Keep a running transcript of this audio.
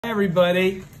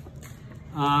everybody.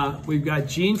 We've got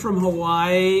Jean from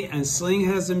Hawaii, and Sling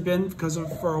hasn't been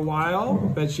for a while,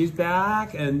 but she's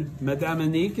back, and Madame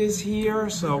Anik is here,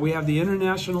 so we have the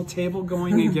international table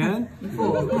going again.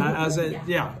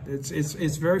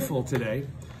 It's very full today.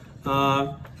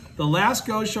 The last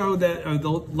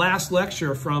the last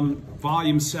lecture from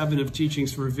Volume 7 of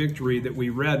Teachings for Victory that we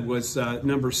read was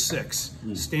number 6,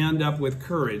 Stand Up with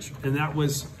Courage, and that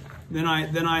was then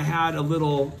I had a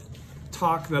little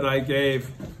talk that I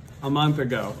gave a month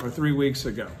ago or 3 weeks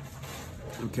ago,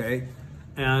 okay?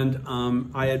 And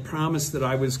I had promised that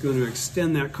I was going to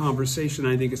extend that conversation.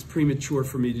 I think it's premature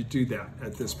for me to do that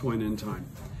at this point in time.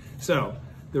 So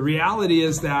the reality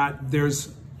is that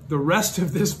the rest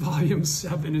of this volume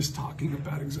 7 is talking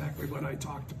about exactly what I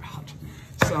talked about.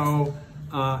 So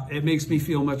it makes me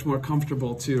feel much more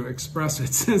comfortable to express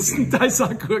it, since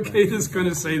Daisaku Ikeda is going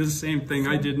to say the same thing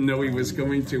I didn't know he was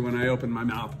going to when I opened my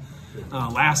mouth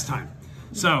last time.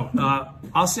 So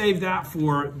I'll save that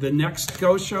for the next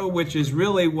Gosho, which is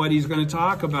really what he's going to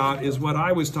talk about, is what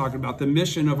I was talking about, the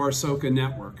mission of our Soka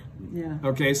network. Yeah.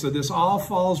 Okay, so this all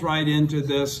falls right into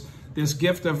this. This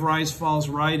gift of rice falls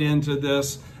right into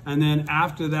this. And then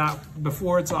after that,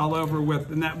 before it's all over with,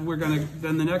 and that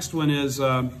then the next one is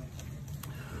on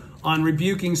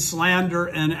rebuking slander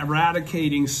and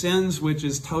eradicating sins, which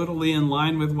is totally in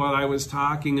line with what I was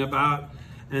talking about.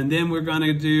 And then we're going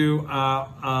to do,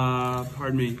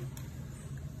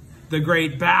 the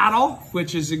Great Battle,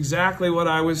 which is exactly what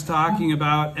I was talking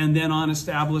about, and then on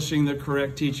establishing the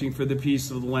correct teaching for the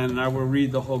peace of the land. And I will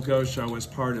read the whole Gosho as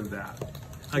part of that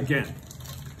again.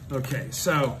 Okay,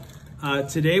 so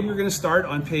today we're going to start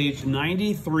on page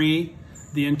 93.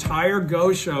 The entire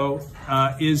Gosho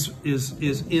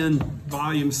is in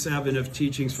volume 7 of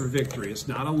Teachings for Victory. It's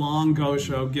not a long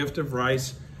Gosho, Gift of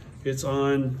Rice. It's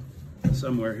on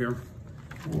somewhere here.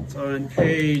 It's on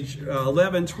page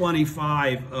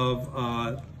 1125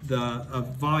 of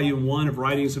volume 1 of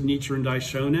Writings of Nichiren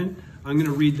Daishonin. I'm going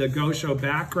to read the Gosho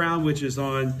background, which is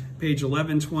on page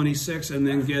 1126, and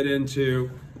then get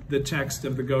into the text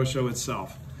of the Gosho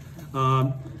itself.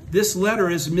 This letter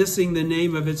is missing the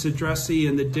name of its addressee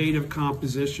and the date of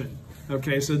composition.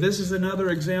 Okay, so this is another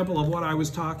example of what I was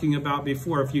talking about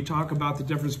before. If you talk about the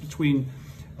difference between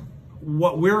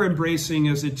what we're embracing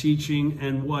as a teaching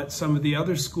and what some of the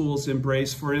other schools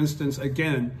embrace, for instance,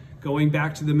 again, going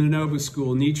back to the Minobu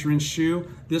school, Nichiren Shu,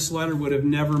 this letter would have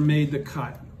never made the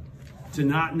cut. To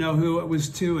not know who it was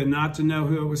to, and not to know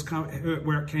who it was,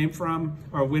 where it came from,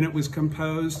 or when it was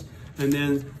composed, and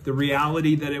then the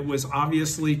reality that it was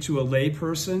obviously to a lay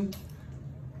person,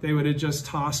 they would have just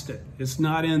tossed it. It's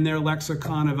not in their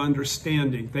lexicon of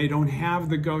understanding. They don't have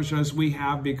the Goshos we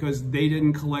have because they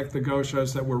didn't collect the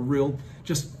Goshos that were real,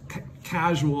 just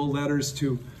casual letters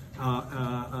to,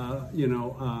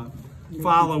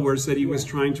 followers that he was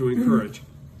trying to encourage.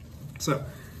 So,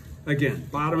 again,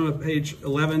 bottom of page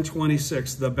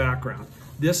 1126, the background.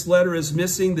 This letter is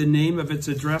missing the name of its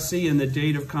addressee and the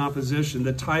date of composition.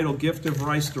 The title, Gift of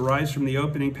Rice, derives from the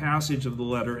opening passage of the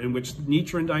letter, in which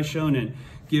Nichiren Daishonin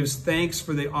gives thanks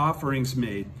for the offerings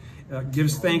made.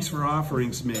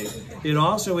 It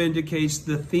also indicates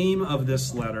the theme of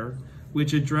this letter,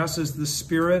 which addresses the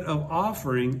spirit of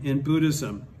offering in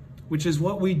Buddhism, which is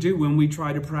what we do when we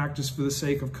try to practice for the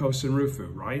sake of Kosen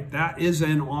Rufu, right? That is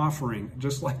an offering,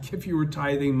 just like if you were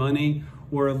tithing money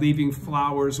or leaving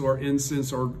flowers or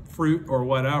incense or fruit or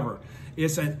whatever.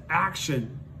 It's an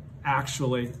action,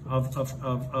 actually,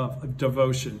 of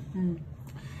devotion.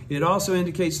 It also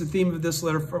indicates the theme of this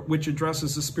letter, which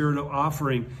addresses the spirit of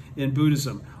offering in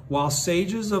Buddhism. While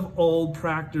sages of old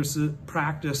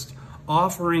practiced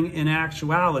offering in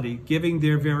actuality, giving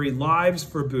their very lives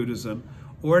for Buddhism,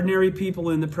 ordinary people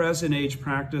in the present age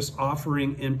practice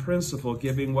offering in principle,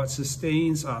 giving what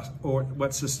sustains us,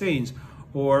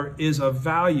 or is of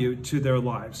value to their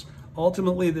lives.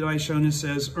 Ultimately, the Daishonin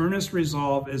says, earnest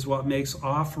resolve is what makes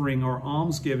offering or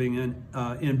almsgiving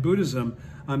in Buddhism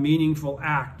a meaningful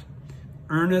act.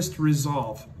 Earnest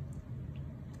resolve.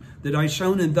 The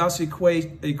Daishonin thus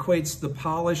equates the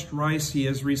polished rice he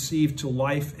has received to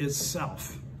life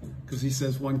itself, because he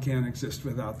says one can't exist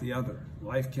without the other.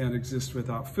 Life can't exist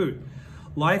without food.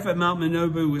 Life at Mount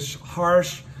Minobu was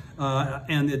harsh,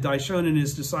 and the Daishonin and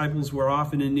his disciples were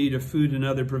often in need of food and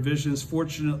other provisions.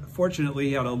 Fortunately,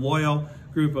 he had a loyal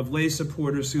group of lay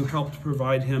supporters who helped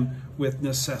provide him with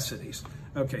necessities.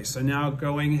 Okay, so now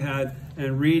going ahead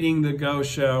and reading the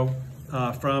Gosho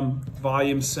from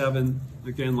volume 7.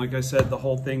 Again, like I said, the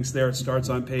whole thing's there. It starts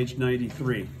on page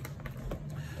 93.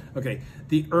 Okay,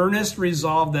 the earnest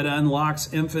resolve that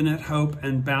unlocks infinite hope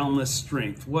and boundless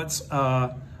strength. What's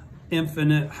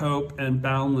infinite hope, and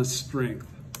boundless strength.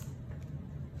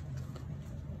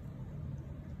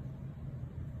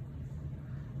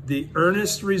 The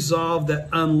earnest resolve that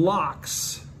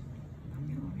unlocks,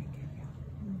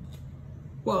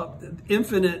 well,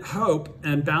 infinite hope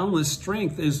and boundless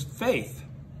strength is faith.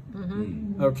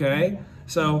 Okay?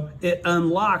 So it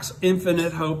unlocks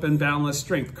infinite hope and boundless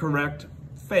strength, correct?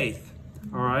 Faith.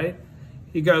 All right?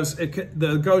 He goes,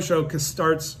 the Gosho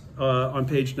starts on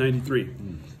page 93.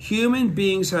 Human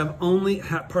beings have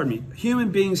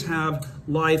human beings have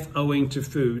life owing to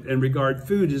food and regard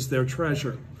food as their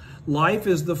treasure. Life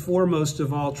is the foremost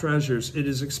of all treasures. It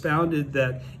is expounded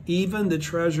that even the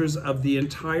treasures of the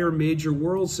entire major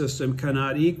world system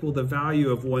cannot equal the value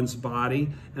of one's body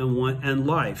and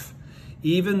life.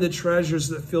 Even the treasures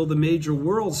that fill the major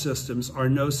world systems are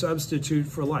no substitute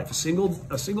for life. A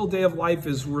single day of life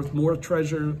is worth more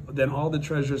treasure than all the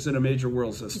treasures in a major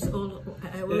world system.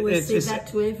 I always say that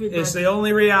to everybody. It's the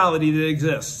only reality that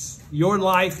exists. Your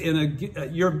life in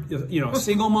a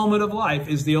single moment of life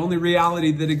is the only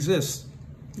reality that exists.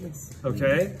 Yes.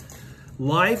 Okay?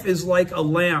 Life is like a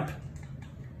lamp.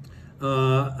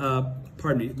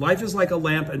 Life is like a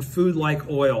lamp and food like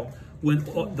oil. When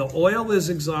the oil is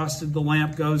exhausted, the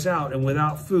lamp goes out, and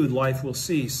without food, life will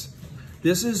cease.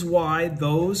 This is why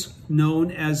those known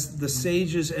as the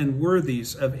sages and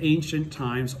worthies of ancient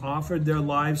times offered their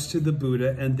lives to the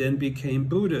Buddha and then became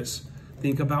Buddhas.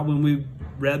 Think about when we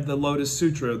read the Lotus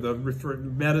Sutra, the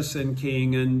Medicine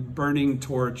King and Burning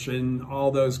Torch and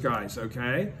all those guys,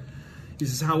 okay? He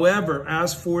says, however,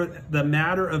 as for the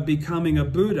matter of becoming a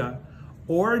Buddha,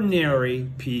 ordinary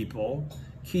people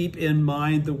keep in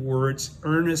mind the words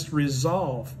earnest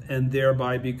resolve and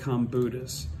thereby become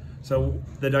Buddhas. So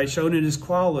the Daishonin is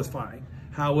qualifying.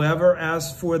 However,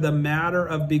 as for the matter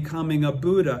of becoming a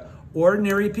Buddha,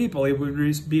 ordinary people, he would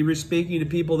be speaking to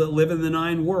people that live in the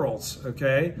 9 worlds,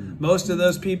 okay? Most of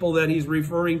those people that he's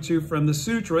referring to from the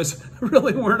sutras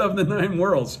really weren't of the 9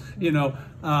 worlds. You know,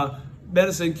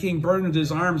 Medicine King burned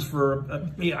his arms for,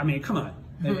 I mean, come on.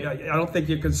 I don't think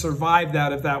you could survive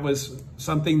that if that was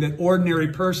something that ordinary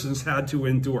persons had to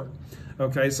endure.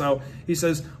 Okay, so he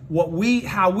says,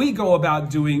 how we go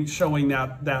about showing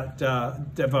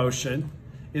that devotion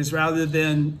is rather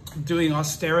than doing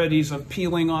austerities of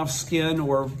peeling off skin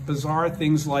or bizarre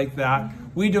things like that,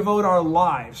 we devote our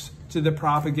lives to the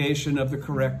propagation of the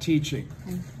correct teaching.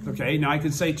 Okay, now I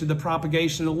could say to the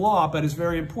propagation of law, but it's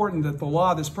very important that the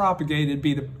law that's propagated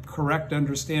be the correct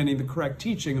understanding, the correct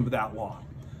teaching of that law.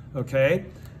 Okay,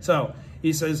 so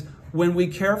he says, when we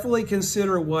carefully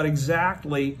consider what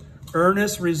exactly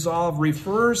earnest resolve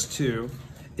refers to,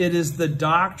 it is the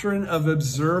doctrine of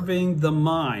observing the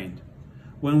mind.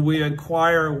 When we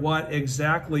inquire what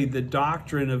exactly the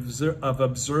doctrine of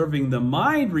observing the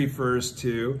mind refers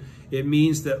to, it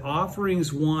means that offering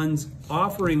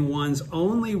one's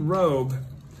only robe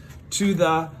to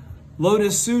the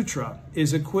Lotus Sutra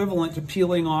is equivalent to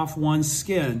peeling off one's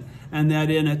skin, and that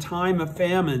in a time of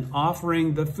famine,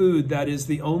 offering the food that is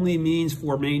the only means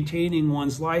for maintaining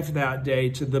one's life that day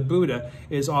to the Buddha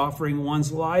is offering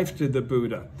one's life to the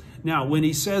Buddha. Now, when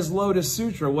he says Lotus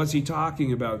Sutra, what's he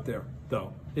talking about there,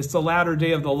 though? It's the latter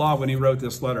day of the law when he wrote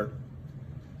this letter.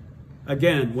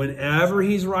 Again, whenever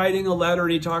he's writing a letter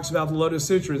and he talks about the Lotus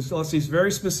Sutra, unless he's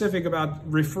very specific about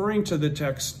referring to the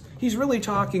text, he's really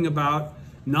talking about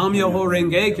Nam-myoho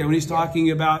Renge Kyo, when he's talking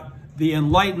about the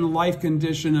enlightened life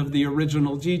condition of the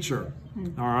original teacher.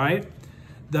 All right?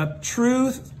 The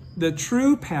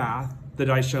true path, the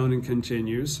Daishonin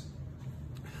continues,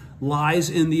 lies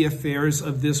in the affairs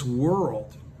of this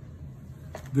world.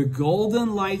 The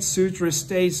Golden Light Sutra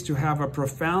states to have a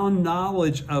profound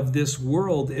knowledge of this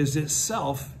world is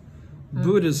itself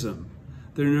Buddhism.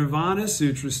 The Nirvana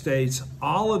Sutra states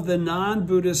all of the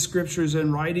non-Buddhist scriptures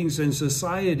and writings in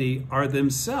society are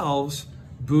themselves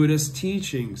Buddhist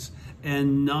teachings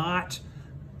and not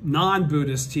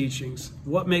non-Buddhist teachings.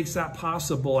 What makes that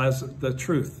possible as the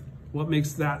truth? What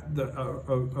makes that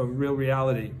a real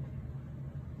reality?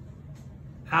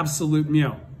 Absolute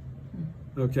Myo.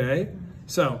 Okay?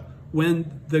 So,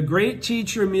 when the great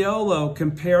teacher Myolo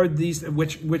compared these,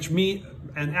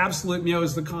 and Absolute Myo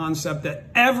is the concept that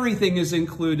everything is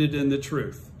included in the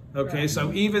truth. Okay,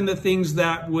 so even the things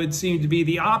that would seem to be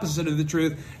the opposite of the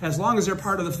truth, as long as they're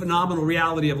part of the phenomenal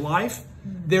reality of life,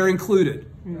 they're included.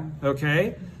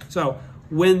 Okay, so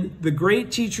When the great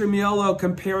teacher Mielo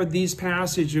compared these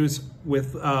passages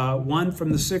with one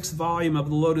from the 6th volume of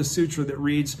the Lotus Sutra that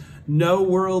reads, "No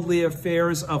worldly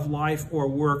affairs of life or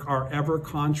work are ever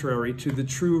contrary to the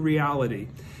true reality,"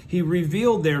 he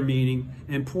revealed their meaning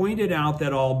and pointed out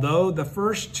that although the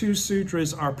first 2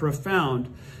 sutras are profound,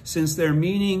 since their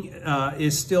meaning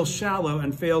is still shallow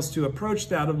and fails to approach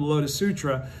that of the Lotus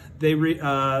Sutra, they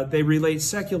relate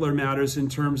secular matters in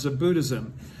terms of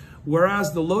Buddhism.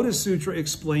 Whereas the Lotus Sutra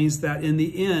explains that in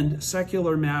the end,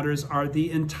 secular matters are the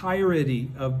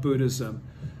entirety of Buddhism.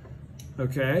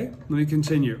 Okay, let me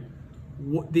continue.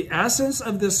 The essence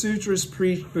of the sutras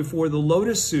preached before the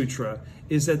Lotus Sutra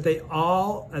is that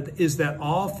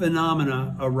all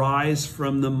phenomena arise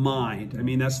from the mind. I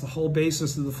mean, that's the whole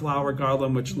basis of the flower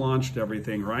garland which launched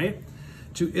everything, right?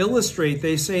 To illustrate,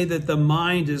 they say that the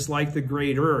mind is like the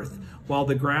great earth, while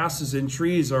the grasses and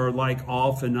trees are like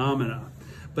all phenomena.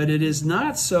 But it is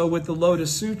not so with the Lotus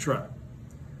Sutra.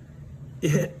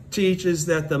 It teaches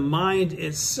that the mind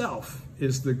itself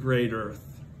is the great earth,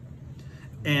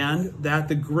 and that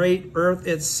the great earth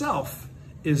itself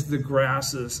is the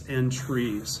grasses and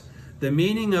trees. The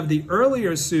meaning of the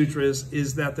earlier sutras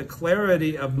is that the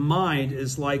clarity of mind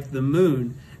is like the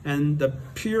moon, and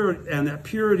that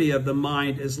purity of the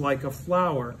mind is like a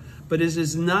flower. But it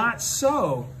is not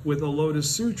so with the Lotus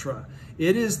Sutra.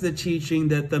 It is the teaching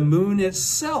that the moon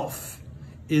itself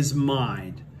is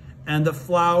mind, and the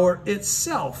flower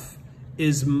itself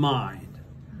is mind.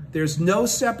 There's no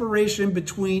separation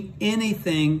between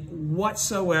anything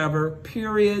whatsoever,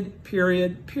 period,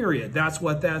 period, period. That's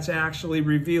what that's actually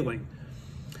revealing.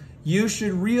 You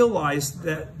should realize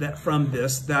that from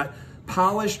this, that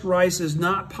polished rice is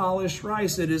not polished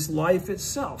rice, it is life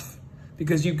itself.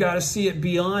 Because you've got to see it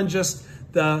beyond just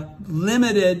the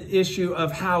limited issue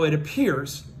of how it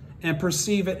appears and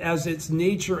perceive it as its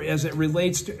nature, as it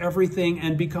relates to everything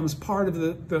and becomes part of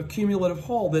the cumulative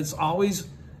whole that's always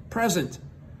present.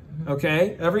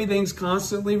 Okay? Everything's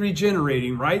constantly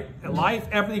regenerating, right? Life,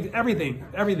 everything.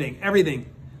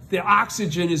 The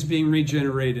oxygen is being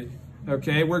regenerated.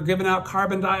 Okay? We're giving out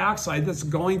carbon dioxide that's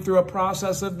going through a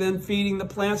process of then feeding the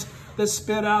plants that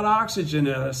spit out oxygen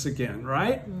at us again,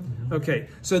 right? Okay,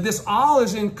 so this all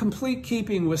is in complete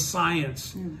keeping with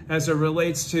science as it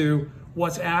relates to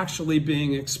what's actually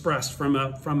being expressed from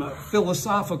a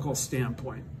philosophical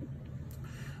standpoint.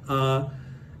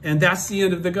 And that's the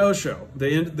end of the Gosho.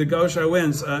 The Gosho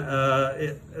ends.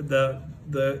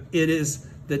 It is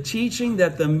the teaching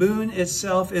that the moon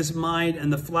itself is mind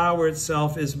and the flower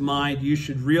itself is mind. You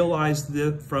should realize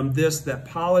from this that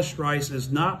polished rice is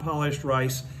not polished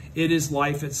rice. It is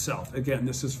life itself. Again,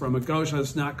 this is from a Gosho.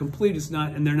 It's not complete. It's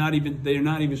not, and they're not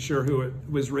even sure who it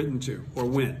was written to or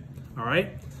when. All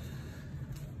right,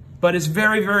 but it's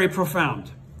very, very profound.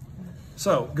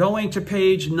 So going to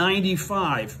page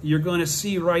 95, you're going to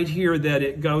see right here that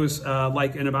it goes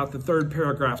like in about the 3rd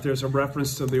paragraph. There's a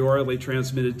reference to the orally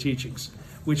transmitted teachings,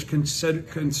 which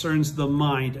concerns the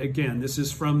mind. Again, this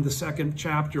is from the 2nd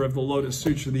chapter of the Lotus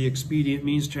Sutra, the Expedient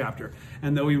Means chapter,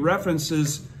 and though he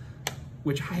references,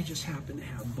 which I just happen to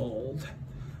have bold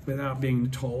without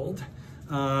being told,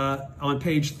 on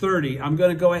page 30. I'm going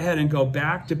to go ahead and go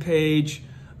back to page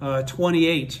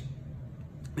 28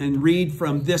 and read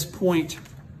from this point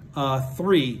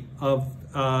 3 of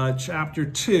chapter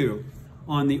 2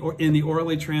 in the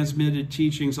orally transmitted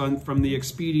teachings from the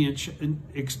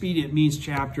Expedient Means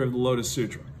chapter of the Lotus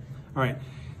Sutra. All right.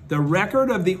 The record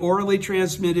of the orally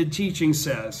transmitted teaching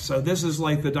says, so this is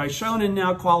like the Daishonin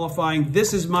now qualifying,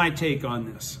 this is my take on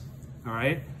this, all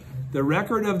right? The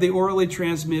record of the orally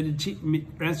transmitted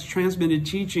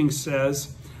teaching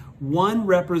says, 1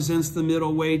 represents the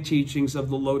middle way teachings of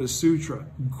the Lotus Sutra.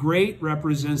 Great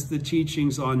represents the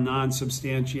teachings on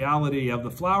non-substantiality of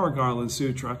the Flower Garland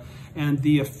Sutra, and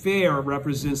the affair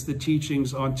represents the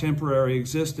teachings on temporary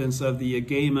existence of the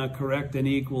Agama, Correct and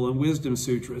Equal, and Wisdom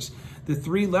Sutras. The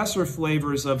 3 lesser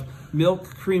flavors of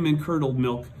milk, cream, and curdled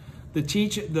milk.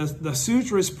 The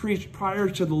sutras preached prior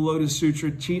to the Lotus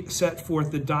Sutra set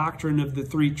forth the doctrine of the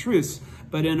 3 truths,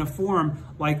 but in a form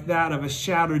like that of a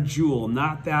shattered jewel,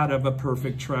 not that of a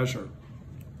perfect treasure.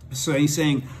 So he's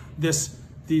saying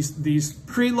these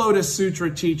pre-Lotus Sutra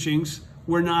teachings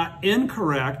were not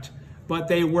incorrect, but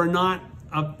they were not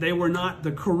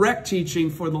the correct teaching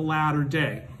for the latter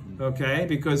day. Okay,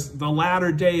 because the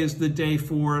latter day is the day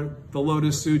for the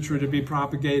Lotus Sutra to be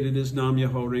propagated as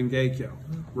Nam-myoho Renge-kyo,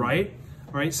 right?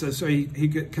 All right, so he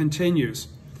continues.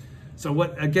 So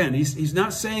what, again, he's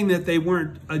not saying that they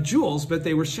weren't jewels, but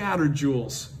they were shattered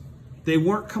jewels. They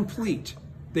weren't complete.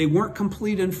 They weren't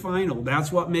complete and final.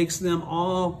 That's what makes them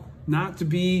all not to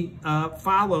be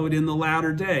followed in the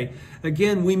latter day.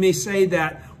 Again, we may say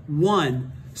that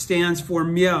one stands for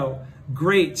myo,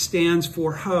 great stands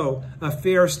for ho,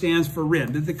 affair stands for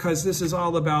rin, because this is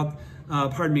all about,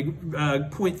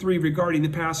 point 3 regarding the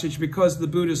passage, because the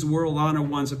Buddha's world honor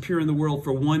ones appear in the world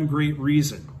for one great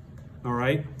reason. All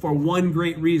right? For one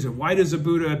great reason. Why does a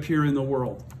Buddha appear in the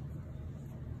world?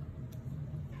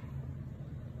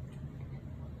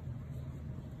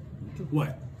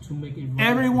 What? To make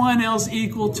everyone else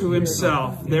equal to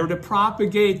himself. They're to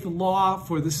propagate the law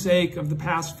for the sake of the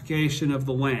pacification of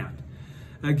the land.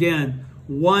 Again,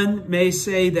 one may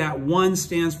say that one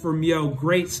stands for myo,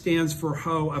 great stands for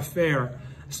ho, affair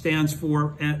stands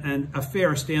for, and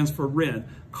affair stands for rin.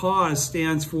 Cause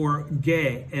stands for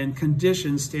ge, and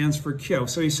condition stands for kyo.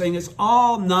 So he's saying it's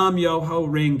all nam yo ho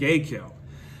rin ge kyo.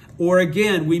 Or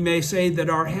again, we may say that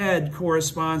our head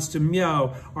corresponds to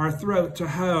myo, our throat to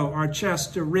ho, our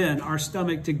chest to rin, our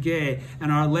stomach to ge,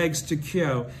 and our legs to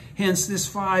kyo. Hence,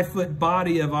 this 5-foot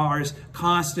body of ours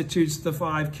constitutes the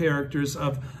 5 characters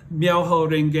of Myoho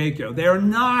Renge Kyo. They are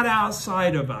not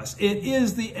outside of us. It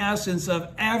is the essence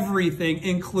of everything,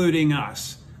 including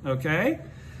us. Okay?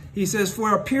 He says,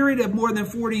 for a period of more than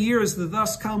 40 years, the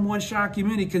thus come one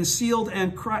Shakyamuni concealed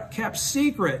and kept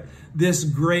secret this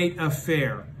great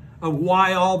affair of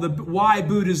why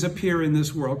Buddhas appear in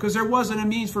this world. Because there wasn't a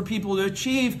means for people to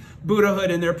achieve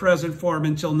Buddhahood in their present form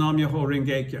until Nam-myoho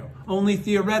Renge Kyo. Only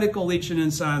theoretical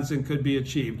Ichinen Sanzen could be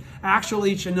achieved. Actual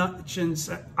Ichinen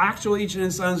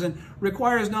Sanzen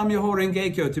requires Nam-myoho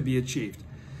Renge Kyo to be achieved.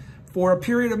 For a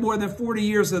period of more than 40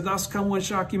 years, the thus come one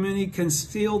Shakyamuni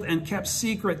concealed and kept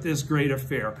secret this great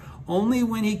affair. Only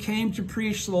when he came to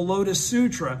preach the Lotus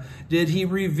Sutra did he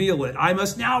reveal it. I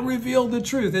must now reveal the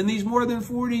truth. In these more than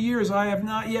 40 years, I have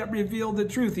not yet revealed the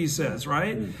truth, he says,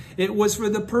 right? It was for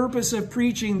the purpose of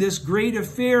preaching this great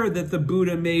affair that the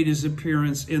Buddha made his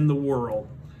appearance in the world,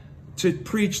 to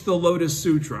preach the Lotus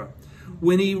Sutra.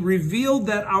 When he revealed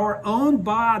that our own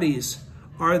bodies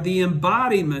are the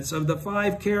embodiments of the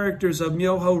 5 characters of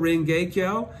Myoho Renge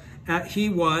Kyo, he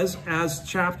was, as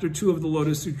chapter 2 of the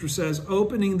Lotus Sutra says,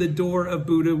 opening the door of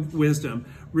Buddha wisdom,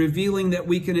 revealing that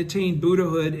we can attain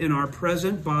Buddhahood in our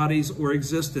present bodies or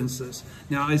existences.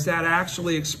 Now, is that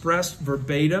actually expressed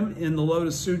verbatim in the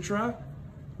Lotus Sutra?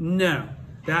 No.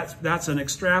 That's an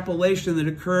extrapolation that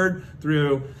occurred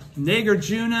through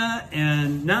Nagarjuna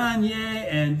and Nanye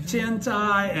and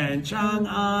Tintai and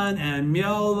Chang'an and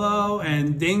Myolo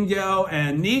and Dingyo,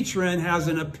 and Nichiren has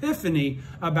an epiphany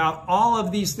about all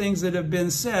of these things that have been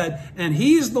said, and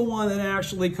he's the one that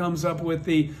actually comes up with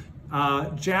the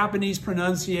Japanese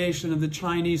pronunciation of the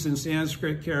Chinese and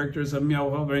Sanskrit characters of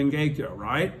Myoho Renge Kyo,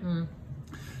 right?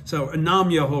 So,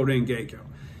 Nam-myoho Renge Kyo.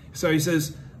 So he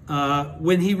says,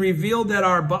 when he revealed that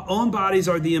our own bodies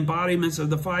are the embodiments of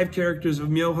the 5 characters of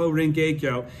Myoho Renge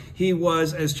Kyo, he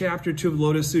was, as chapter 2 of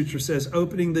Lotus Sutra says,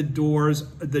 opening the door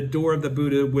of the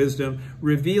Buddha wisdom,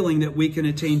 revealing that we can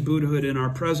attain Buddhahood in our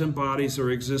present bodies or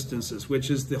existences, which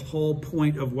is the whole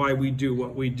point of why we do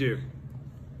what we do.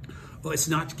 Well, it's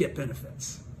not to get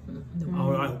benefits.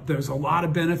 There's a lot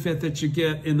of benefit that you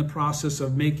get in the process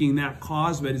of making that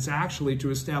cause, but it's actually to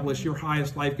establish your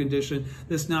highest life condition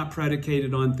that's not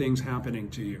predicated on things happening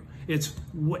to you. It's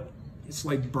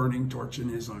like burning torch in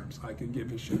his arms. I can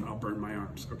give a shit, I'll burn my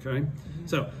arms, okay?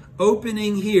 So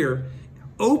opening here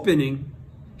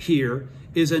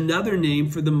is another name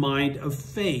for the mind of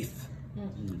faith.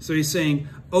 So he's saying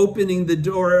opening the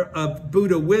door of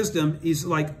Buddha wisdom is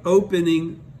like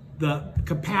opening the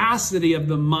capacity of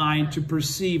the mind to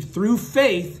perceive through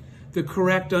faith the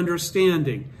correct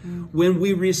understanding. When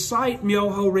we recite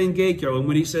Myoho Renge Kyo, and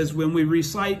when he says when we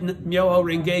recite Myoho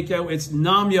Renge Kyo, it's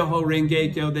Nam-myoho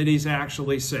Renge Kyo that he's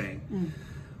actually saying.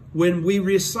 When we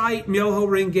recite Myoho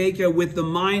Renge Kyo with the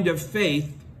mind of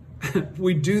faith,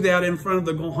 we do that in front of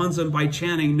the Gohonzon by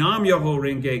chanting Nam-myoho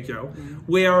Renge Kyo.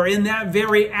 We are in that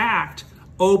very act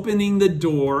opening the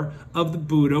door of the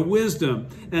Buddha wisdom.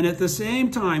 And at the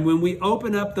same time, when we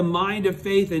open up the mind of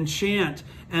faith and chant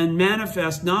and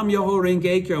manifest Nam-myoho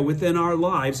Renge Kyo within our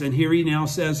lives, and here he now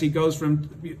says, he goes from,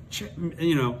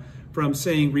 from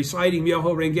saying, reciting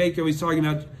Myoho Renge Kyo, he's talking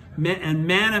about and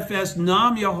manifest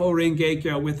Nam-myoho Renge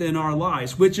Kyo within our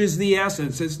lives, which is the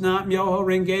essence. It's not Myoho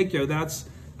Renge Kyo. That's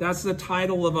the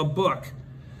title of a book.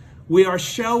 We are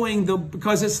showing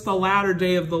because it's the latter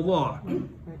day of the law.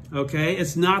 Okay,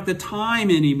 it's not the time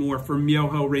anymore for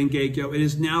Myoho Renge Kyo. It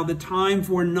is now the time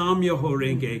for Nam-myoho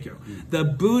Renge Kyo. The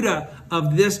Buddha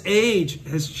of this age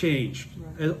has changed.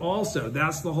 Also,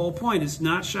 that's the whole point. It's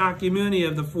not Shakyamuni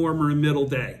of the former and middle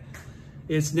day.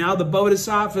 It's now the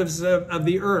Bodhisattvas of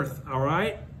the earth, all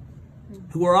right?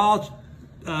 Who are all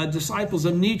disciples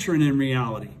of Nichiren in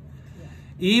reality.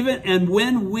 And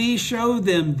when we show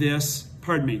them this,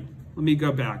 pardon me, let me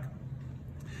go back.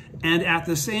 And at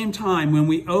the same time, when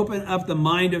we open up the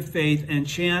mind of faith and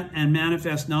chant and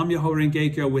manifest Nam-myoho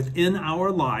Renge-kyo within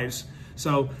our lives,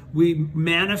 so we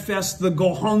manifest the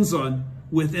Gohonzon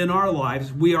within our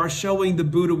lives, we are showing the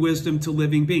Buddha wisdom to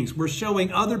living beings. We're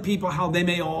showing other people how they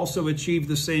may also achieve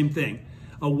the same thing,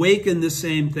 awaken the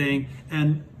same thing,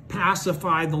 and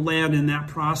pacify the land in that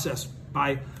process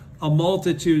by a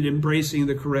multitude embracing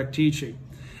the correct teaching.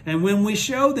 And when we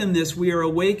show them this, we are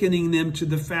awakening them to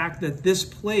the fact that this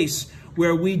place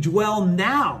where we dwell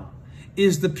now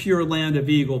is the pure land of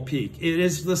Eagle Peak. It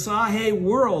is the Sahe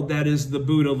world that is the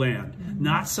Buddha land,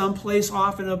 not someplace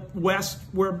off in the west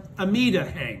where Amida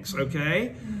hangs,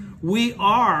 okay? We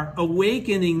are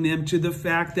awakening them to the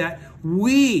fact that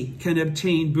we can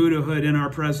obtain Buddhahood in our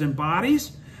present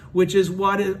bodies, which is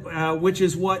what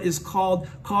is called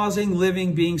causing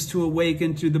living beings to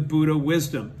awaken to the Buddha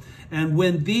wisdom. And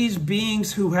when these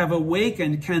beings who have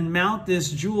awakened can mount this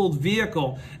jeweled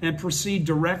vehicle and proceed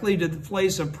directly to the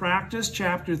place of practice,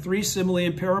 chapter 3, simile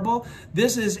and parable,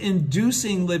 this is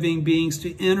inducing living beings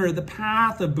to enter the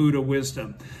path of Buddha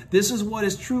wisdom. This is what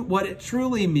it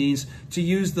truly means to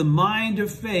use the mind of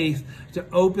faith to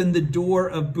open the door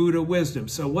of Buddha wisdom.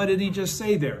 So what did he just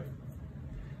say there?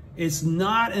 It's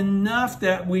not enough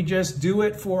that we just do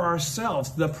it for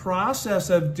ourselves. The process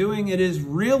of doing it is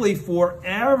really for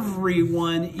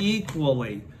everyone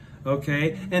equally,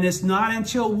 okay? And it's not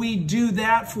until we do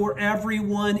that for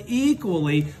everyone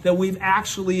equally that we've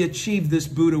actually achieved this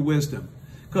Buddha wisdom.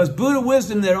 Because Buddha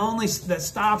wisdom that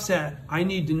stops at, I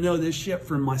need to know this shit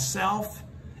for myself,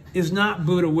 is not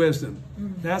Buddha wisdom.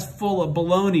 That's full of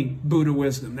baloney Buddha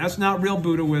wisdom. That's not real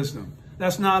Buddha wisdom.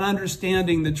 That's not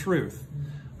understanding the truth.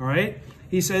 All right?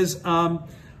 He says,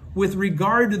 with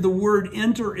regard to the word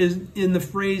enter in the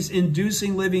phrase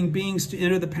inducing living beings to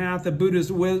enter the path of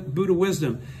Buddha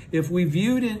wisdom, if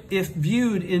viewed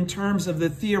in terms of the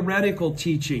theoretical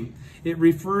teaching, it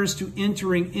refers to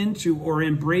entering into or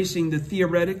embracing the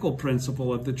theoretical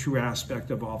principle of the true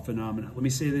aspect of all phenomena. Let me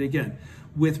say that again.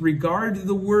 With regard to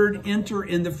the word enter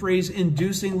in the phrase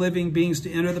inducing living beings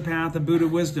to enter the path of Buddha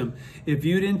wisdom, if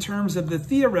viewed in terms of the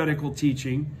theoretical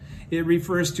teaching, it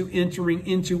refers to entering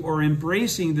into or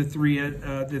embracing the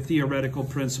theoretical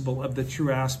principle of the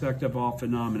true aspect of all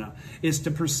phenomena. It's to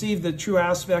perceive the true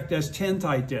aspect as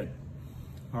Tentai did.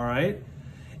 All right?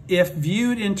 If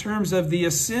viewed in terms of the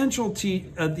essential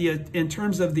teaching,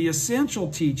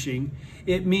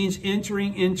 it means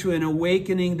entering into an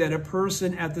awakening that a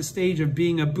person at the stage of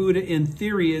being a Buddha in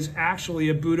theory is actually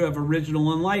a Buddha of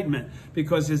original enlightenment.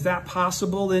 Because is that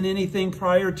possible in anything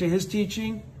prior to his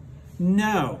teaching?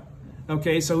 No.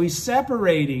 Okay, so he's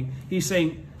separating. He's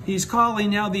saying, he's calling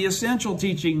now the essential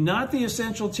teaching, not the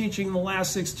essential teaching in the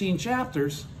last 16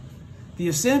 chapters. The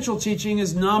essential teaching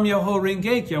is Nam-myoho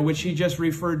Renge-kyo, which he just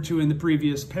referred to in the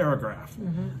previous paragraph.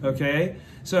 Okay,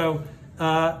 so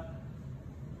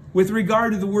with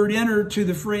regard to the word enter to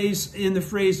the phrase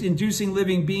inducing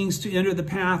living beings to enter the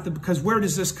path, because where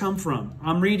does this come from?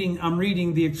 I'm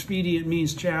reading the expedient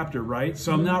means chapter, right?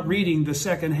 So I'm not reading the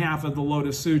second half of the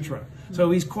Lotus Sutra.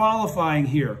 So he's qualifying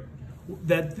here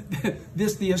that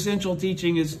the essential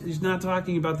teaching he's not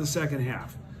talking about the second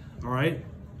half. All right.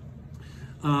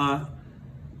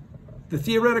 The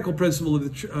theoretical principle of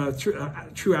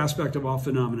the true aspect of all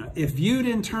phenomena. If viewed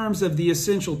in terms of the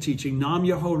essential teaching,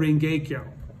 Nam-myoho Renge-kyo,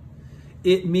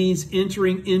 it means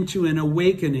entering into an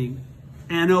awakening.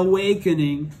 An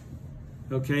awakening.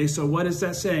 Okay, so what is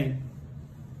that saying?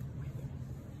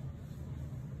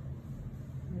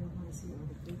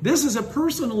 This is a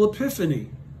personal epiphany.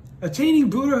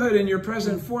 Attaining Buddhahood in your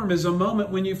present form is a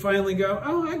moment when you finally go,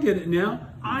 oh, I get it now.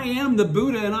 I am the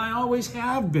Buddha and I always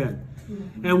have been.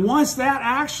 And once that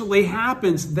actually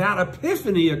happens, that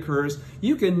epiphany occurs,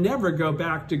 you can never go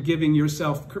back to giving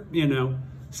yourself, you're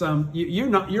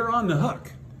on the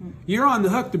hook. You're on the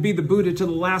hook to be the Buddha to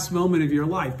the last moment of your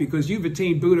life because you've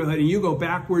attained Buddhahood and you go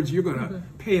backwards, you're going to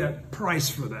pay a price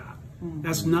for that.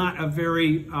 That's not a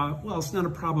very, it's not a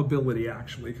probability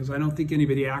actually, because I don't think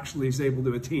anybody actually is able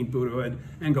to attain Buddhahood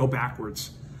and go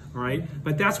backwards. All right,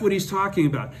 but that's what he's talking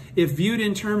about. If viewed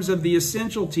in terms of the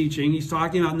essential teaching, he's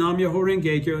talking about Nam-myoho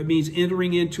Renge-kyo. It means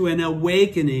entering into an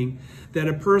awakening that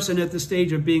a person at the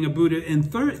stage of being a Buddha in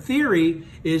theory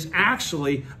is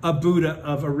actually a Buddha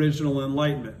of original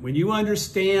enlightenment. When you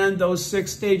understand those 6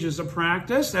 stages of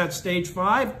practice, that's stage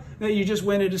 5, that you just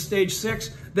went into stage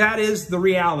 6, that is the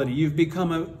reality. You've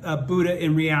become a Buddha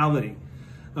in reality,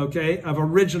 okay, of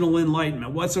original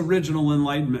enlightenment. What's original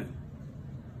enlightenment?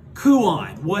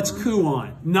 Kuan. What's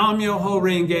Kuan? Nam-myoho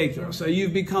Renge-kyo. So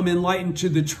you've become enlightened to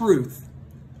the truth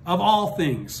of all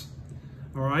things.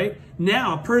 All right?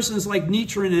 Now, persons like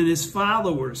Nichiren and his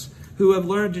followers who have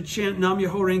learned to chant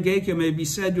Nam-myoho Renge-kyo may be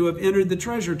said to have entered the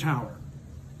treasure tower.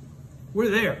 We're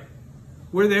there.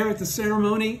 We're there at the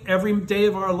ceremony every day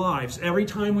of our lives. Every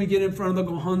time we get in front of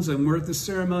the Gohonzon, we're at the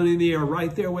ceremony and they are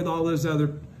right there with all those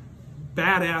other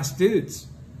badass dudes.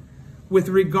 With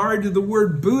regard to the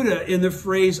word Buddha in the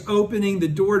phrase opening the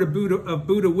door to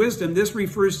Buddha wisdom, this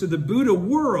refers to the Buddha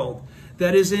world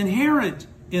that is inherent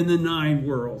in the 9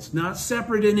 worlds, not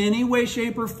separate in any way,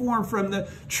 shape, or form from the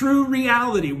true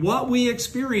reality, what we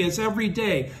experience every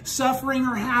day, suffering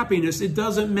or happiness, it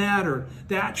doesn't matter.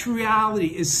 That true reality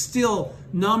is still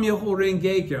Nam-myoho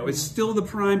Renge-kyo. It's still the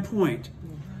prime point.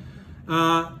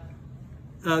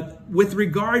 With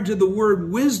regard to the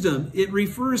word wisdom, it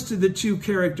refers to the 2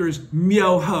 characters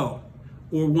myoho,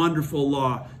 or wonderful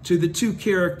law, to the 2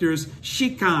 characters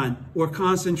shikan, or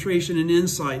concentration and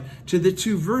insight, to the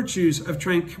 2 virtues of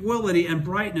tranquility and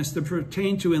brightness that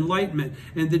pertain to enlightenment,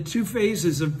 and the 2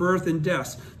 phases of birth and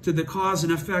death, to the cause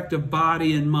and effect of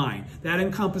body and mind. That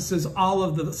encompasses all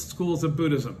of the schools of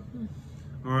Buddhism.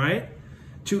 All right?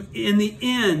 In the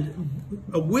end,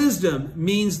 wisdom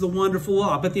means the wonderful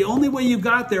law. But the only way you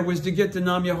got there was to get to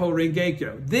Nam-myoho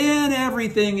Renge-kyo. Then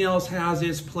everything else has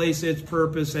its place, its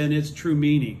purpose, and its true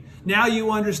meaning. Now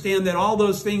you understand that all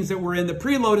those things that were in the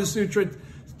pre-Lotus Sutra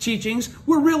teachings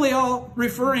were really all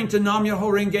referring to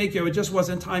Nam-myoho Renge-kyo. It just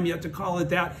wasn't time yet to call it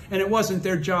that, and it wasn't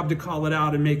their job to call it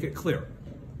out and make it clear.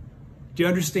 Do you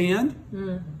understand?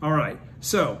 All right.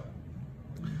 So,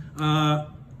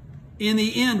 in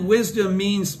the end, wisdom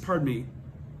means, and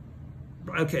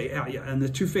the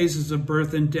 2 phases of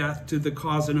birth and death to the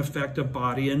cause and effect of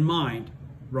body and mind,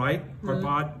 right? Our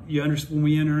body, you understand, when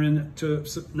we enter into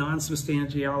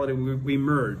non-substantiality, we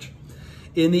merge.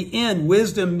 In the end,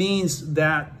 wisdom means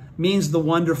the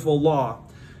wonderful law.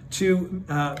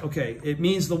 It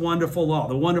means the wonderful law.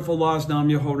 The wonderful law is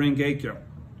Nam-myoho Renge-kyo.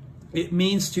 It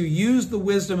means to use the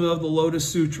wisdom of the Lotus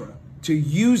Sutra, to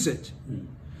use it,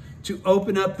 to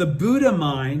open up the Buddha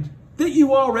mind that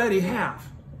you already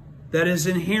have, that is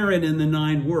inherent in the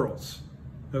 9 worlds,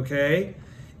 okay?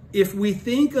 If we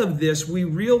think of this, we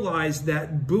realize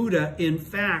that Buddha, in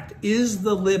fact, is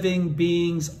the living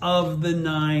beings of the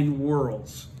 9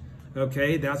 worlds,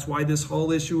 okay? That's why this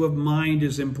whole issue of mind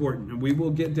is important, and we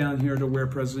will get down here to where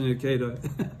President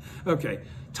Ikeda... Okay,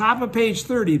 top of page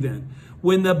 30 then.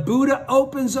 When the Buddha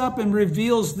opens up and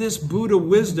reveals this Buddha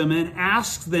wisdom and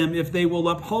asks them if they will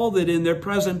uphold it in their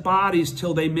present bodies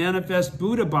till they manifest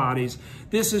Buddha bodies,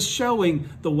 this is showing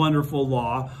the wonderful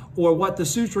law, or what the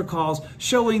sutra calls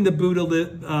showing the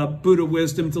Buddha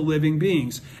wisdom to living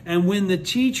beings. And when the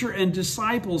teacher and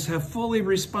disciples have fully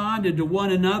responded to one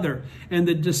another, and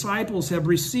the disciples have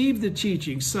received the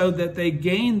teaching so that they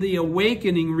gain the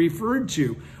awakening referred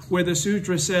to, where the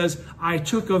sutra says, I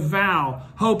took a vow,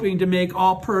 hoping to make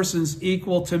all persons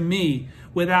equal to me,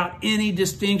 without any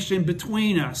distinction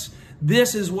between us.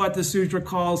 This is what the sutra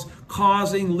calls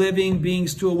causing living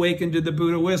beings to awaken to the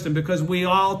Buddha wisdom, because we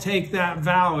all take that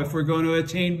vow if we're going to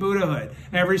attain Buddhahood.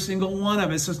 Every single one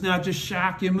of us. It's not just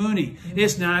Shakyamuni.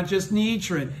 It's not just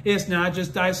Nichiren. It's not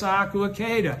just Daisaku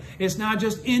Ikeda. It's not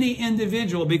just any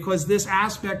individual, because this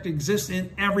aspect exists in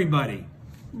everybody.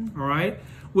 All right?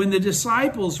 When the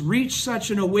disciples reach such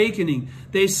an awakening,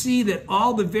 they see that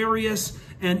all the various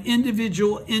and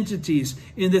individual entities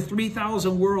in the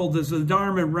 3,000 worlds of the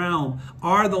Dharma realm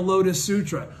are the Lotus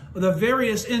Sutra. The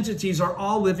various entities are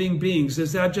all living beings.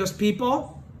 Is that just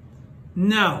people?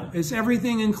 No, it's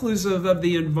everything inclusive of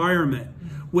the environment.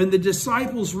 When the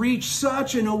disciples reach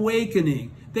such an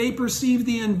awakening, they perceive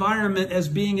the environment as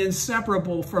being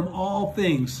inseparable from all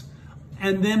things,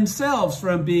 and themselves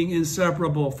from being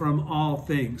inseparable from all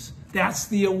things. That's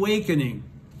the awakening.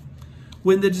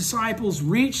 When the disciples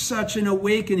reach such an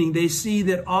awakening, they see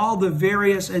that all the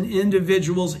various and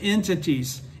individual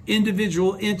entities in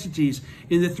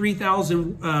the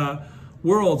 3,000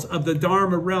 worlds of the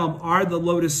Dharma realm are the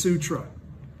Lotus Sutra,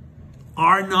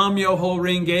 are Nam-myoho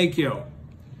Renge-kyo.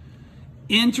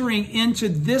 Entering into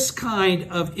this kind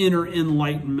of inner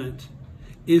enlightenment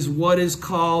is what is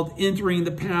called entering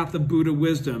the path of Buddha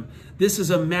wisdom. This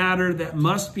is a matter that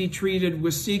must be treated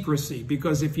with secrecy,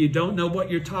 because if you don't know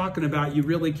what you're talking about, you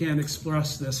really can't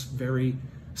express this very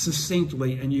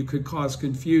succinctly, and you could cause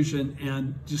confusion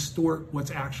and distort what's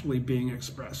actually being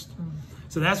expressed.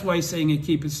 So that's why he's saying you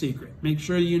keep it secret. Make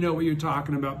sure you know what you're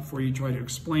talking about before you try to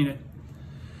explain it.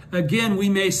 Again, we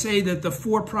may say that the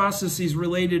 4 processes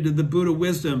related to the Buddha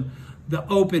wisdom, the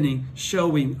opening,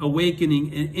 showing,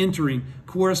 awakening, and entering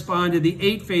correspond to the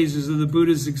 8 phases of the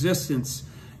Buddha's existence.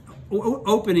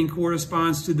 Opening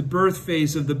corresponds to the birth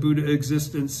phase of the Buddha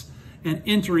existence, and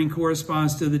entering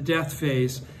corresponds to the death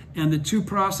phase. And the 2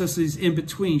 processes in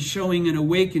between, showing and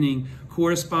awakening,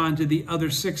 correspond to the other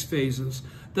 6 phases.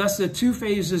 Thus, the 2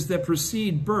 phases that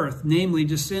precede birth, namely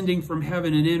descending from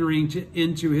heaven and entering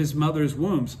into his mother's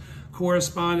wombs,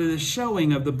 correspond to the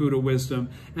showing of the Buddha wisdom,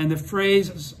 and the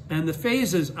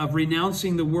phases of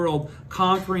renouncing the world,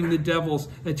 conquering the devils,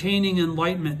 attaining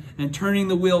enlightenment, and turning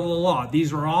the wheel of the law.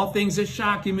 These are all things that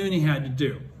Shakyamuni had to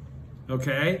do.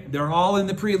 Okay? They're all in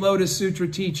the pre-Lotus Sutra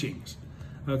teachings.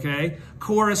 Okay?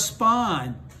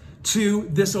 Correspond to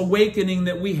this awakening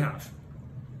that we have.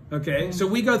 Okay? So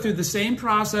we go through the same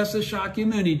process as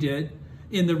Shakyamuni did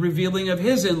in the revealing of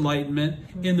his enlightenment,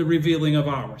 in the revealing of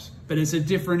ours. But it's a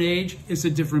different age, it's a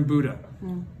different Buddha.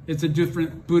 It's a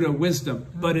different Buddha wisdom,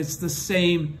 but it's the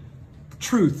same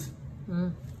truth.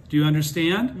 Do you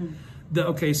understand?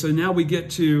 Okay, so now we get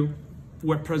to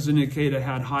what President Ikeda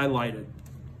had highlighted.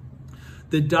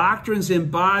 The doctrines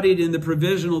embodied in the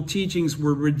provisional teachings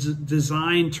were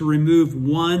designed to remove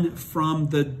one from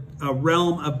the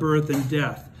realm of birth and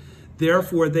death.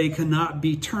 Therefore, they cannot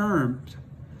be termed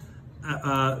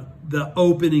the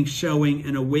opening, showing,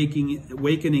 and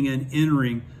awakening and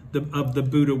entering of the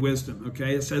Buddha wisdom.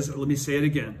 Okay, it says, let me say it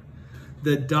again.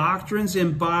 The doctrines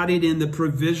embodied in the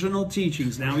provisional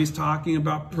teachings, now he's talking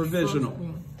about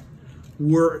provisional,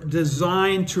 were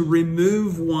designed to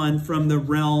remove one from the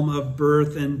realm of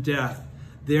birth and death.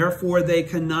 Therefore, they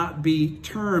cannot be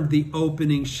termed the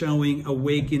opening, showing,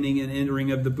 awakening, and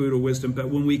entering of the Buddha wisdom. But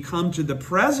when we come to the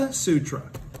present sutra,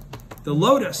 the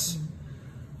Lotus,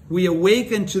 we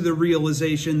awaken to the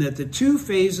realization that the 2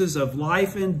 phases of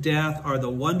life and death are the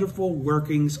wonderful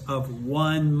workings of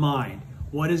one mind.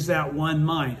 What is that one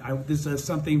mind? This is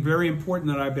something very important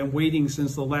that I've been waiting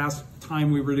since the last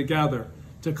time we were together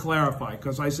to clarify,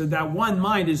 because I said that one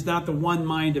mind is not the one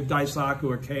mind of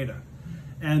Daisaku Ikeda.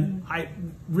 And I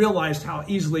realized how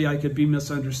easily I could be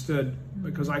misunderstood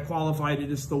because I qualified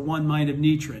it as the one mind of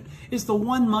Nichiren. It's the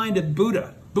one mind of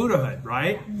Buddhahood,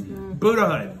 right?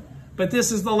 Buddhahood. But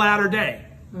this is the latter day,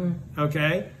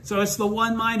 okay? So it's the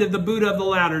one mind of the Buddha of the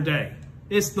latter day.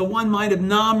 It's the one mind of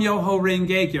Nam-myoho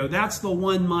Renge-kyo. That's the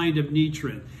one mind of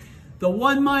Nichiren. The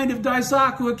one mind of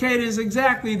Daisaku Ikeda is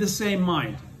exactly the same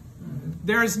mind.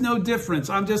 There is no difference.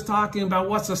 I'm just talking about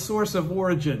what's a source of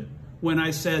origin when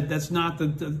I said that's not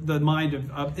the mind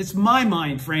of it's my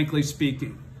mind, frankly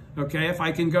speaking. Okay, if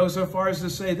I can go so far as to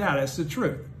say that, that's the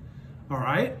truth. All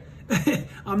right?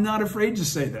 I'm not afraid to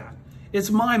say that. It's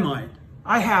my mind.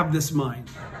 I have this mind.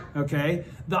 Okay?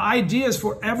 The idea is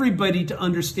for everybody to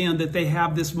understand that they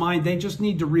have this mind. They just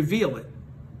need to reveal it.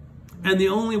 And the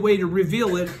only way to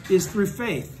reveal it is through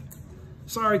faith.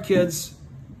 Sorry, kids.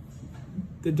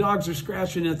 The dogs are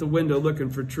scratching at the window looking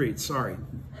for treats. Sorry.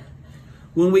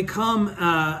 When we come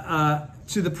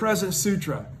to the present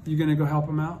sutra, you going to go help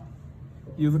them out?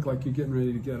 You look like you're getting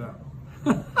ready to get up.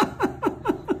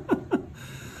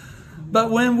 But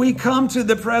when we come to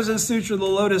the present sutra of the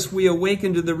Lotus, we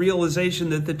awaken to the realization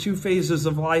that the 2 phases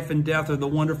of life and death are the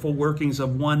wonderful workings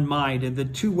of one mind, and the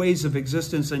 2 ways of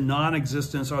existence and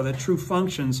non-existence are the true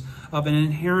functions of an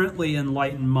inherently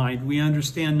enlightened mind. We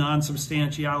understand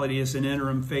non-substantiality as an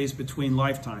interim phase between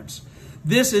lifetimes.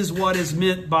 This is what is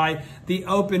meant by the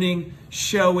opening,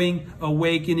 showing,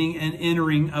 awakening, and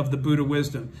entering of the Buddha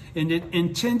wisdom. And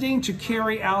intending to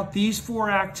carry out these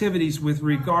 4 activities with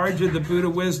regard to the Buddha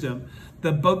wisdom,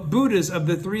 the Buddhas of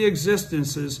the 3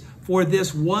 existences, for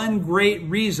this one great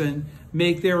reason,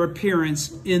 make their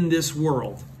appearance in this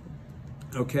world.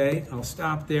 Okay, I'll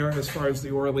stop there as far as the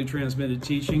orally transmitted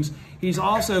teachings. He's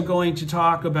also going to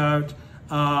talk about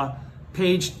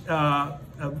page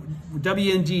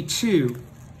WND 2,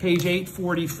 page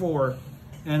 844,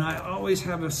 and I always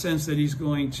have a sense that he's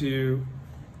going to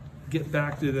get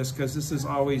back to this because this is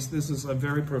a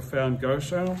very profound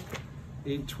Gosho.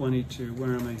 822,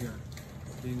 where am I here?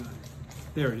 Hang on.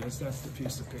 There it is, that's the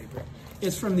piece of paper.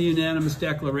 It's from the unanimous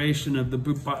declaration of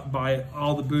by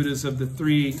all the Buddhas of the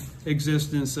 3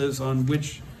 existences on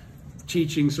which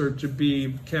teachings are to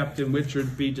be kept and which are to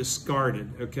be discarded,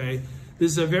 okay?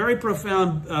 This is a very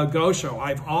profound Gosho.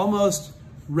 I've almost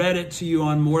read it to you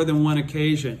on more than one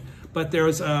occasion, but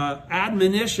there's an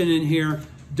admonition in here,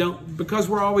 because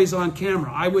we're always on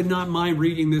camera, I would not mind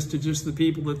reading this to just the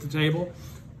people at the table,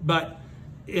 but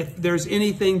if there's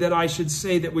anything that I should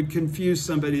say that would confuse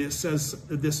somebody that says,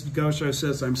 this Gosho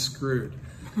says I'm screwed.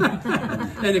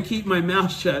 and to keep my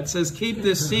mouth shut. It says, keep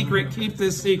this secret, keep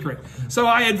this secret. So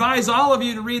I advise all of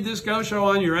you to read this Gosho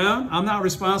on your own. I'm not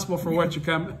responsible for what you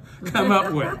come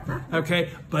up with, okay?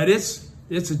 But it's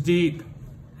deep,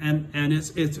 and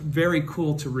it's very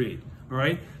cool to read, all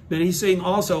right? Then he's saying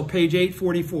also, page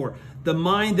 844, the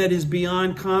mind that is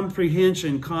beyond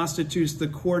comprehension constitutes the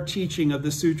core teaching of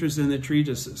the sutras and the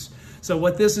treatises. So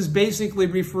what this is basically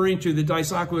referring to, the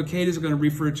Daisaku Ikeda is going to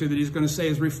refer to, that he's going to say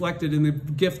is reflected in the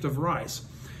gift of rice,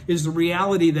 is the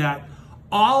reality that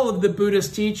all of the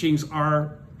Buddhist teachings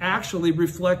are actually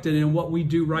reflected in what we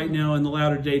do right now in the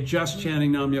latter day, just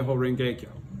chanting Nam Myoho Renge Kyo.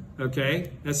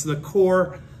 Okay? That's the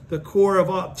core of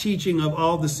all teaching of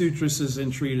all the sutras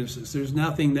and treatises. There's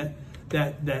nothing that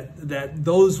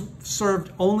those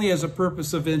served only as a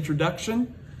purpose of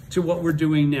introduction to what we're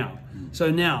doing now. So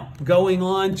now, going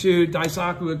on to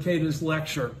Daisaku Ikeda's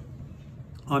lecture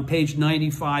on page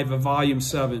 95 of volume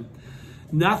 7.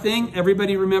 Nothing,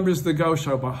 everybody remembers the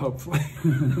Gosho, but hopefully.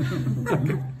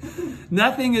 Okay.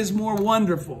 Nothing is more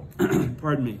wonderful,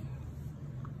 pardon me,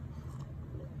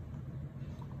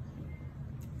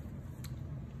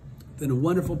 than a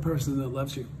wonderful person that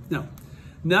loves you. No.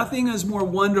 Nothing is more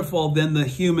wonderful than the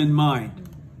human mind.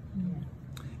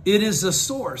 It is a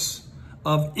source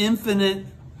of infinite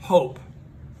hope.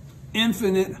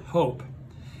 Infinite hope.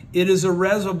 It is a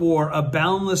reservoir of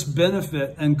boundless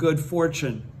benefit and good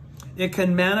fortune. It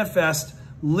can manifest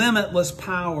limitless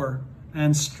power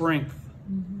and strength.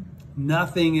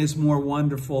 Nothing is more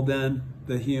wonderful than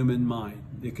the human mind.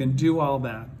 It can do all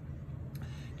that.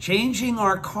 Changing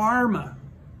our karma,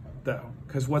 though,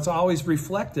 because what's always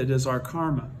reflected is our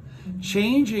karma.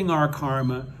 Changing our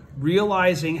karma,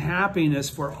 realizing happiness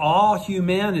for all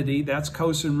humanity, that's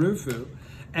Kosen Rufu,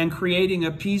 and creating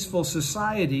a peaceful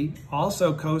society,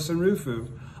 also Kosen Rufu,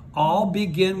 all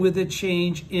begin with a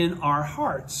change in our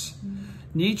hearts.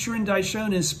 Nichiren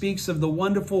Daishonin speaks of the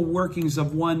wonderful workings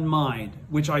of one mind,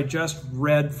 which I just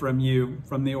read from you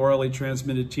from the orally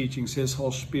transmitted teachings, his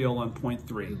whole spiel on point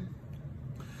 3.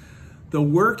 The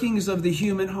workings of the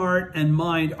human heart and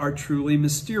mind are truly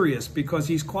mysterious, because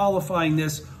he's qualifying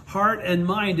this heart and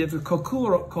mind of the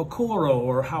kokoro,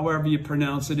 or however you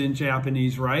pronounce it in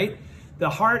Japanese, right? The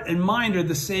heart and mind are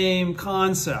the same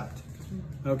concept.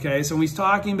 Okay, so when he's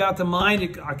talking about the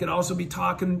mind, I could also be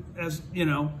talking as, you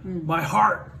know, my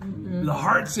heart. The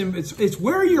heart's it's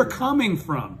where you're coming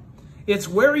from. It's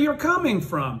where you're coming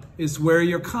from. It's where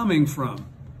you're coming from.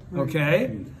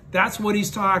 Okay? That's what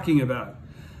he's talking about.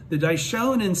 The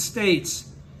Daishonin states,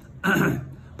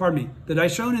 pardon me, the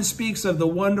Daishonin speaks of the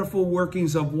wonderful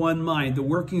workings of one mind. The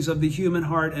workings of the human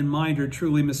heart and mind are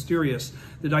truly mysterious.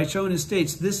 The Daishonin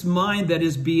states, this mind that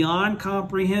is beyond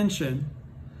comprehension,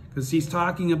 because he's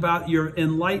talking about your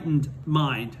enlightened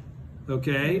mind,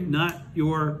 okay? Not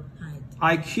your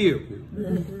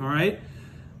IQ, all right?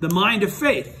 The mind of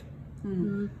faith.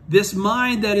 This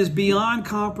mind that is beyond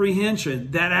comprehension,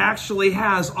 that actually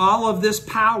has all of this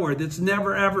power that's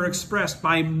never ever expressed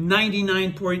by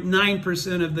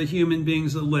 99.9% of the human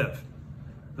beings that live.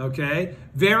 Okay?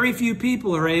 Very few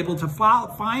people are able to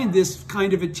find this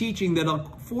kind of a teaching that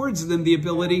affords them the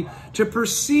ability to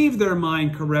perceive their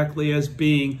mind correctly as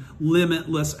being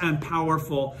limitless and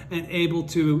powerful and able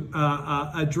to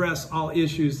address all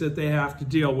issues that they have to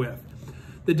deal with.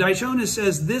 The Daishonin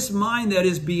says this mind that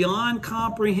is beyond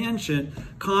comprehension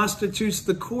constitutes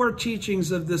the core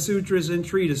teachings of the sutras and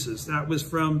treatises. That was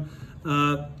from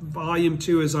volume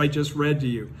 2, as I just read to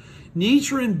you.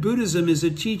 Nichiren Buddhism is a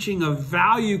teaching of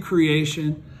value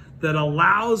creation that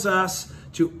allows us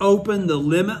to open the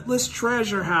limitless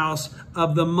treasure house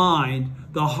of the mind,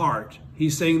 the heart.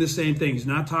 He's saying the same thing. He's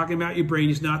not talking about your brain.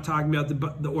 He's not talking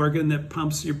about the organ that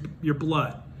pumps your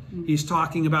blood. He's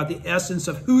talking about the essence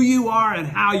of who you are and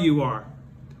how you are,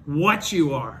 what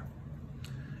you are.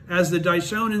 As the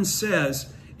Daishonin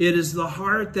says, it is the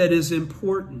heart that is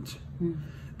important.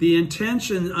 The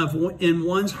intention in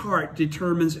one's heart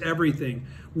determines everything.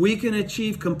 We can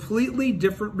achieve completely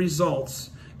different results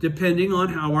depending on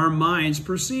how our minds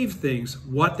perceive things,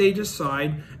 what they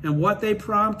decide, and what they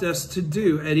prompt us to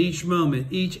do at each moment,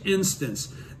 each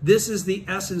instance. This is the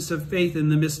essence of faith in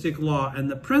the mystic law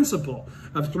and the principle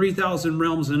of 3,000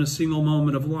 realms in a single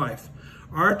moment of life.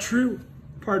 Our true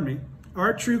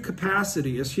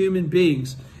capacity as human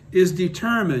beings is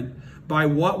determined by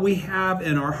what we have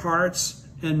in our hearts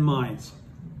and minds.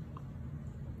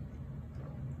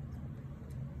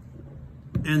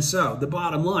 And so, the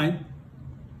bottom line,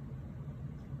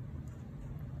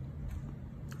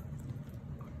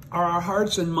 are our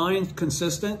hearts and minds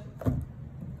consistent?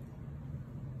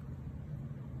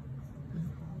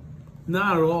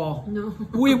 Not at all. No.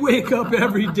 We wake up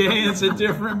every day. It's a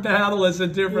different battle. It's a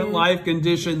different life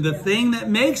condition. The thing that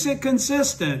makes it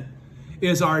consistent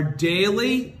is our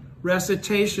daily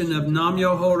recitation of Nam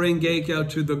Myoho Renge Kyo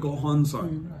to the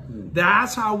Gohonzon.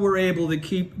 That's how we're able to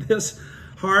keep this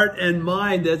heart and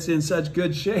mind that's in such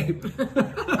good shape.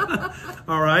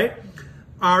 All right?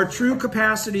 Our true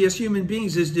capacity as human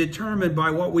beings is determined by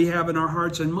what we have in our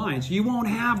hearts and minds. You won't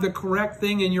have the correct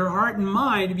thing in your heart and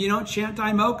mind if you don't chant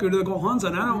Daimoku to the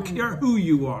Gohonzon. I don't care who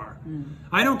you are.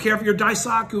 I don't care if you're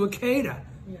Daisaku Ikeda.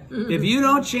 If you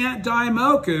don't chant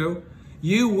Daimoku,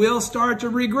 you will start to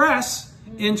regress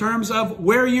in terms of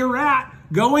where you're at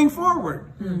going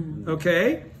forward.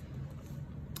 Okay?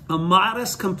 A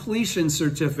modest completion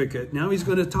certificate. Now he's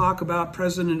going to talk about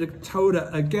President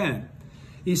Toda again.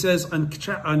 He says on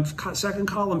second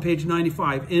column, page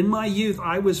 95, in my youth,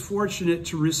 I was fortunate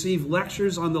to receive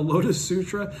lectures on the Lotus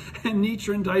Sutra and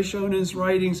Nichiren Daishonen's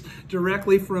writings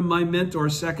directly from my mentor,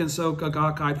 Second Soka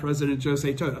Gakkai President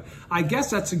Josei Toda. I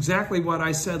guess that's exactly what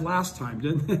I said last time,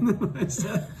 didn't I? I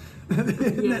said,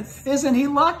 Yes. Isn't he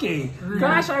lucky?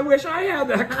 Gosh, I wish I had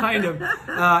that kind of,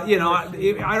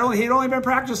 he'd only been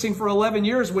practicing for 11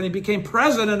 years when he became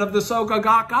president of the Soka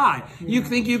Gakkai. You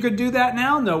think you could do that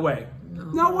now? No way.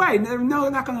 No way. No,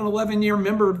 not going to an 11-year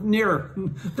member near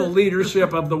the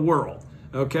leadership of the world.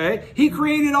 Okay? He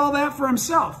created all that for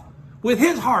himself with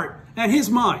his heart and his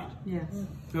mind. Yes.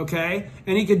 Okay?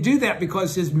 And he could do that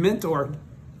because his mentor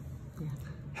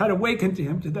had awakened to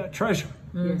him to that treasure.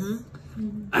 Yes.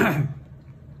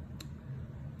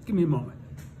 Give me a moment.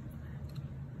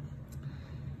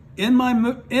 In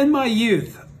my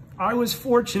youth, I was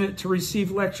fortunate to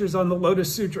receive lectures on the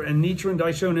Lotus Sutra and Nichiren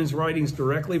Daishonen's writings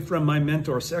directly from my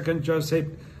mentor, Second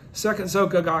Soka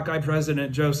Gakkai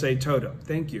President Josei Toda.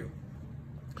 Thank you.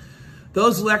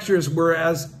 Those lectures were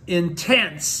as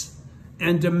intense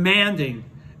and demanding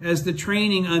as the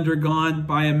training undergone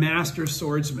by a master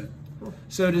swordsman.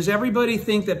 So does everybody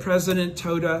think that President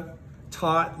Toda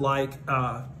taught like,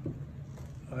 I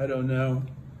don't know,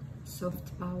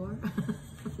 Soft power.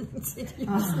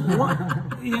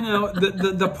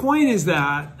 The point is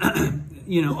that,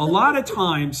 a lot of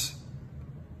times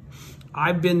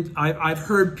I've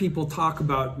heard people talk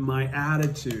about my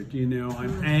attitude,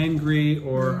 I'm angry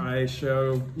or I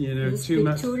show, too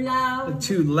much,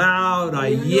 too loud, I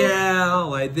yell,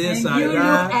 like this, I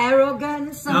that.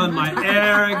 Arrogance. On my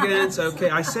arrogance, okay,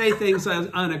 I say things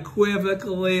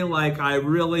unequivocally, like I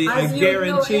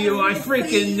guarantee you, I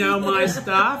freaking know my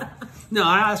stuff. No,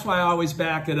 that's why I always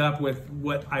back it up with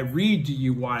what I read to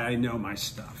you, why I know my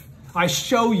stuff. I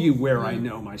show you where I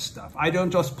know my stuff. I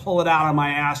don't just pull it out of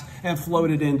my ass and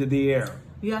float it into the air.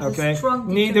 You have okay? a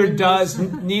strong neither does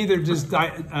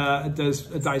Daisaku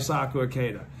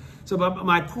Ikeda. So, but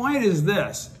my point is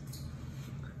this: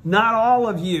 not all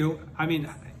of you. I mean,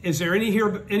 is there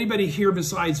anybody here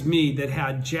besides me that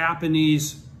had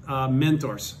Japanese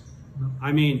mentors?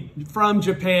 I mean, from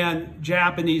Japan,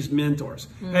 Japanese mentors.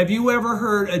 Have you ever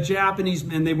heard a Japanese,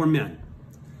 and they were men?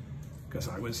 Because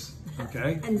I was,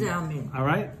 okay. And they are men. All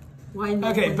right. Why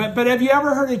not? Okay, but have you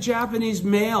ever heard a Japanese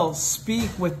male speak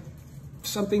with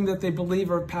something that they believe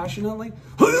are passionately?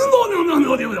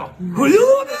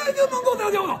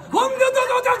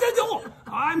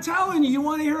 I'm telling you, you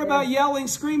want to hear about yelling,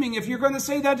 screaming. If you're going to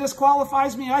say that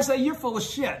disqualifies me, I say you're full of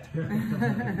shit.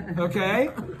 Okay?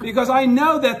 Because I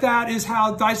know that is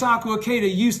how Daisaku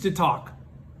Ikeda used to talk.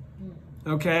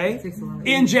 Okay?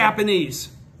 In Japanese.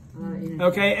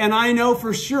 Okay? And I know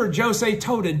for sure Josei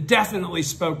Toda definitely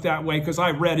spoke that way because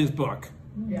I read his book.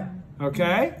 Yeah.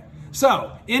 Okay?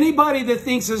 So, anybody that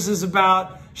thinks this is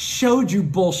about shoju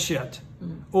bullshit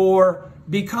or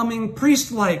becoming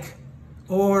priest-like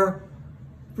or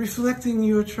reflecting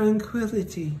your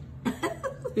tranquility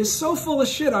is so full of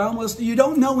shit. You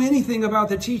don't know anything about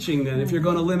the teaching then if you're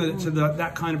going to limit it to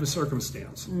that kind of a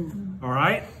circumstance. All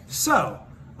right? So,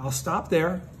 I'll stop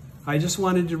there. I just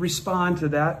wanted to respond to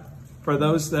that for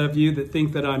those of you that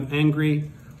think that I'm angry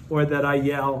or that I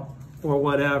yell or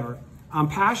whatever. I'm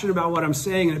passionate about what I'm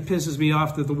saying, and it pisses me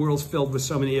off that the world's filled with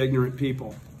so many ignorant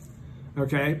people.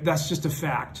 Okay? That's just a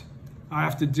fact. I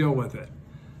have to deal with it.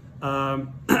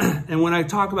 And when I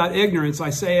talk about ignorance, I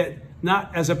say it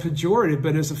not as a pejorative,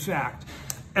 but as a fact.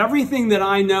 Everything that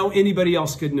I know, anybody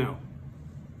else could know.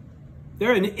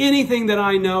 There isn't anything that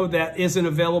I know that isn't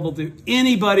available to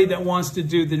anybody that wants to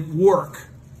do the work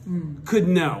could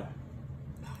know.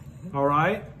 All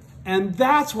right? And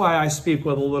that's why I speak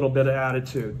with a little bit of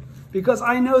attitude. Because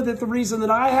I know that the reason that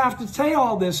I have to say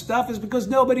all this stuff is because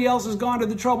nobody else has gone to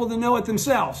the trouble to know it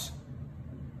themselves.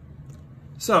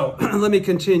 So, let me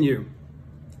continue.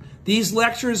 These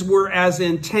lectures were as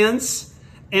intense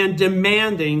and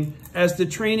demanding as the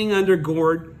training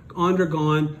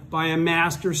undergone by a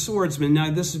master swordsman. Now,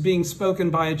 this is being spoken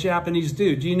by a Japanese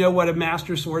dude. Do you know what a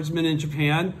master swordsman in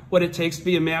Japan, what it takes to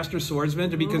be a master swordsman,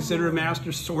 to be considered a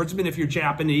master swordsman if you're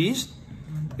Japanese?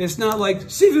 It's not like,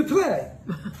 s'il vous plaît,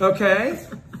 okay?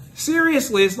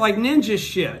 Seriously, it's like ninja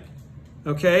shit,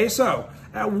 okay? So,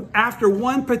 after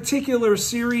one particular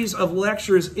series of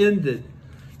lectures ended,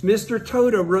 Mr.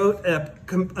 Toda wrote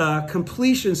a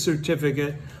completion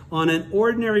certificate on an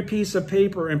ordinary piece of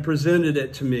paper and presented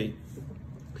it to me.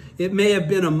 It may have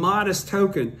been a modest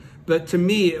token, but to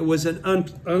me it was an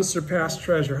unsurpassed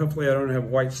treasure. Hopefully I don't have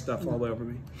white stuff all over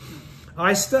me.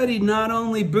 I studied not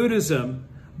only Buddhism,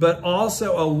 but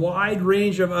also a wide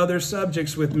range of other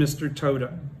subjects with Mr.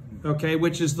 Toda, okay,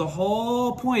 which is the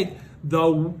whole point.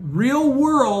 The real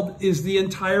world is the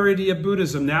entirety of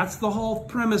Buddhism. That's the whole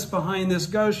premise behind this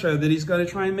Gosho, that he's going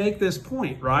to try and make this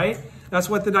point, right? That's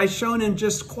what the Daishonin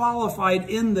just qualified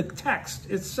in the text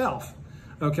itself,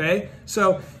 okay?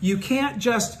 So you can't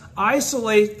just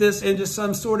isolate this into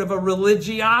some sort of a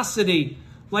religiosity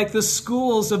like the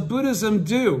schools of Buddhism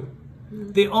do.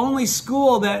 The only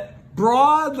school that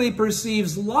broadly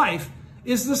perceives life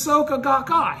is the Soka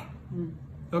Gakkai.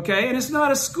 Okay, and it's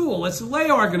not a school, it's a lay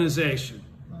organization.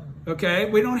 Okay,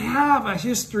 we don't have a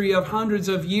history of hundreds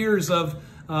of years of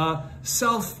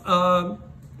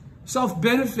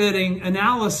self-benefiting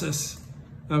analysis.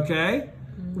 Okay,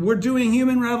 we're doing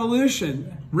human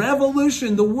revolution.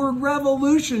 Revolution, the word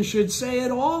revolution should say it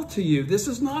all to you. This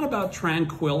is not about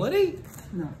tranquility.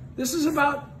 No. This is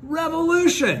about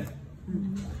revolution.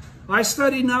 I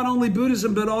studied not only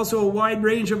Buddhism, but also a wide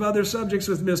range of other subjects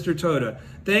with Mr. Toda.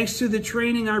 Thanks to the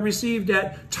training I received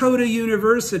at Toda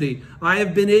University, I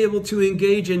have been able to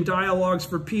engage in dialogues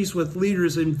for peace with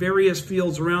leaders in various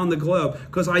fields around the globe,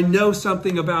 because I know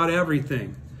something about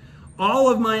everything. All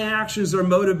of my actions are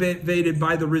motivated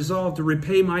by the resolve to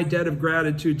repay my debt of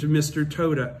gratitude to Mr.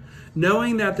 Toda.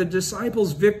 Knowing that the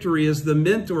disciple's victory is the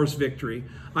mentor's victory,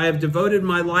 I have devoted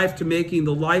my life to making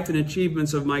the life and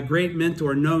achievements of my great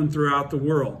mentor known throughout the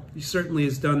world. He certainly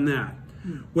has done that.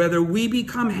 Whether we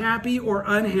become happy or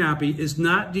unhappy is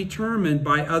not determined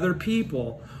by other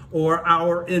people or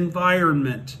our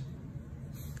environment.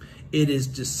 It is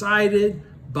decided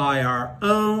by our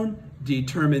own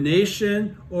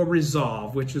determination or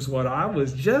resolve, which is what I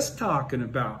was just talking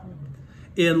about.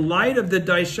 In light of the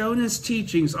Daishonin's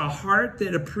teachings, a heart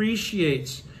that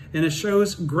appreciates and it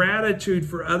shows gratitude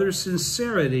for others'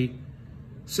 sincerity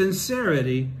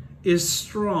is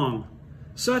strong.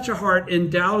 Such a heart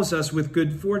endows us with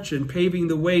good fortune, paving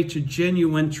the way to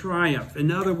genuine triumph.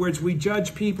 In other words, we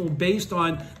judge people based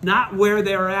on not where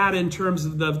they're at in terms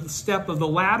of the step of the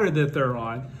ladder that they're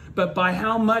on, but by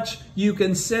how much you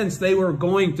can sense they were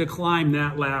going to climb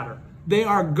that ladder. They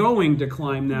are going to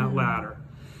climb that ladder.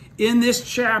 In this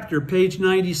chapter, page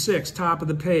 96, top of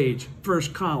the page,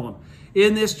 first column,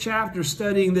 in this chapter,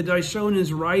 studying the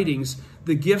Daishonin's writings,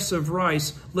 The Gifts of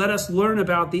Rice, let us learn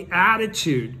about the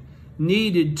attitude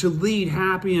needed to lead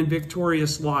happy and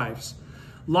victorious lives.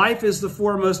 Life is the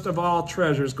foremost of all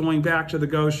treasures, going back to the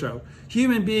Gosho.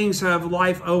 Human beings have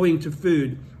life owing to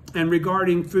food, and regard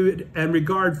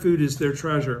food as their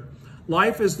treasure.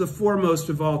 Life is the foremost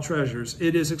of all treasures.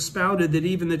 It is expounded that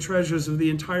even the treasures of the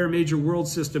entire major world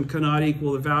system cannot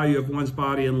equal the value of one's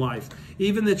body and life.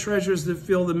 Even the treasures that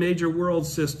fill the major world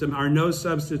system are no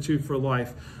substitute for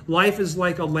life. Life is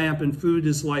like a lamp and food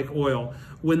is like oil.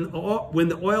 When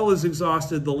the oil is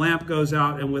exhausted, the lamp goes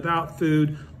out, and without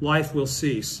food, life will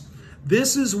cease.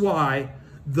 This is why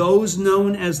those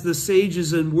known as the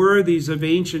sages and worthies of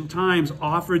ancient times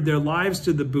offered their lives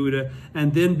to the Buddha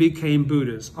and then became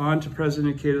Buddhas. On to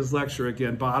President Keita's lecture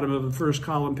again, bottom of the first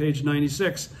column, page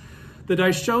 96. The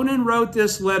Daishonin wrote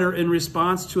this letter in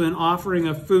response to an offering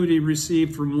of food he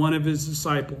received from one of his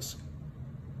disciples.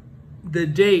 The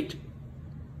date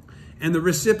and the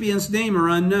recipient's name are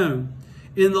unknown.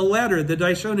 In the letter, the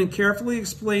Daishonin carefully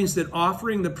explains that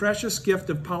offering the precious gift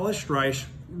of polished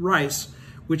rice,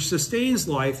 which sustains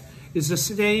life, is the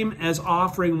same as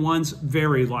offering one's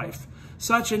very life.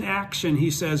 Such an action,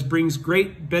 he says, brings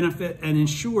great benefit and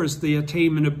ensures the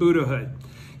attainment of Buddhahood.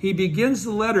 He begins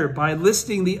the letter by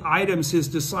listing the items his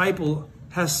disciple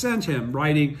has sent him,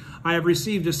 writing, I have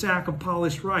received a sack of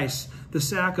polished rice, the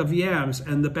sack of yams,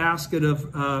 and the basket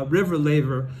of river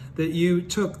laver that you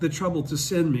took the trouble to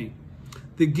send me.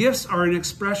 The gifts are an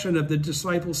expression of the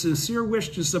disciple's sincere wish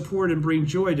to support and bring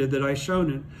joy to the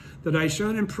Daishonin. The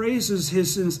Daishonin praises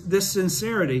this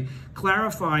sincerity,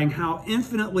 clarifying how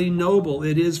infinitely noble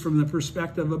it is from the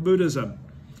perspective of Buddhism.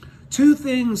 Two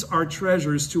things are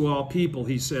treasures to all people,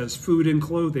 he says, food and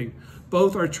clothing.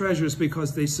 Both are treasures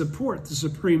because they support the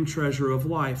supreme treasure of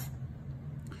life.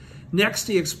 Next,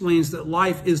 he explains that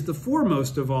life is the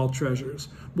foremost of all treasures,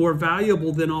 more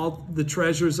valuable than all the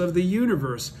treasures of the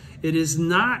universe. It is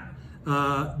not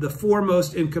the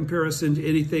foremost in comparison to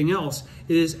anything else.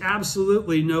 It is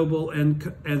absolutely noble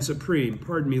and supreme.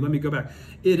 Pardon me, let me go back.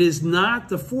 It is not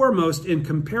the foremost in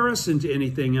comparison to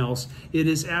anything else. It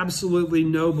is absolutely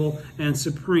noble and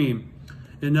supreme.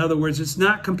 In other words, it's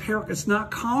not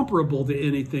comparable to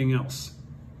anything else.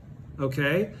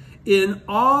 Okay?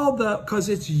 Because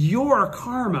it's your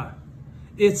karma.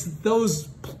 It's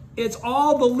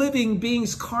all the living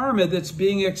beings' karma that's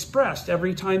being expressed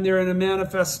every time they're in a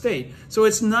manifest state. So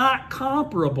it's not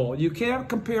comparable. You can't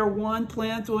compare one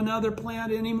plant to another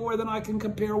plant any more than I can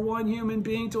compare one human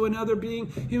being to another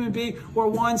human being, or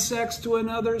one sex to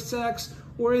another sex,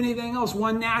 or anything else.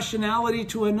 One nationality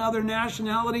to another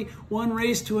nationality, one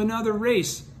race to another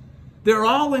race. They're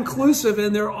all inclusive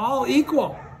and they're all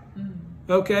equal.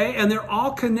 Okay? And they're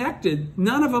all connected.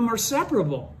 None of them are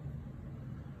separable.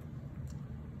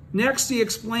 Next, he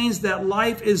explains that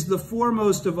life is the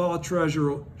foremost of all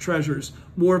treasures,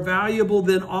 more valuable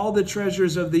than all the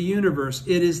treasures of the universe.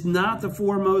 It is not the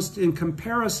foremost in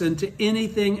comparison to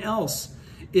anything else.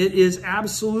 It is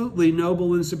absolutely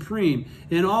noble and supreme.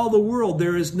 In all the world,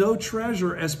 there is no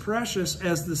treasure as precious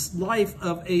as the life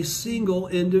of a single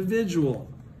individual.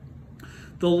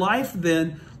 The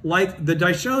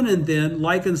Daishonin then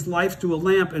likens life to a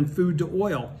lamp and food to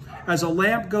oil. As a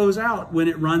lamp goes out when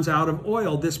it runs out of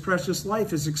oil, this precious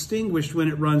life is extinguished when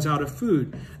it runs out of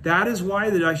food. That is why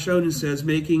the Daishonin says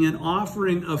making an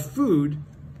offering of food,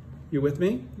 you with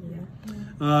me?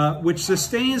 Yeah. Which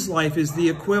sustains life is the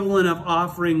equivalent of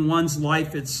offering one's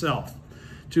life itself.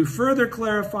 To further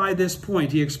clarify this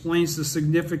point, he explains the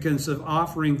significance of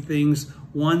offering things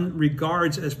one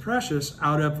regards as precious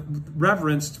out of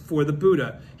reverence for the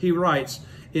Buddha. He writes,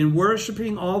 in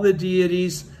worshiping all the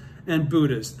deities and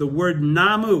Buddhas, the word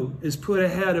Namu is put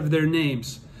ahead of their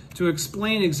names. To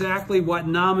explain exactly what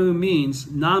Namu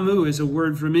means, Namu is a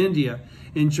word from India.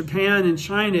 In Japan and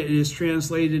China, it is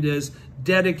translated as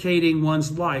dedicating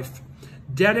one's life.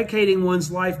 Dedicating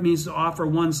one's life means to offer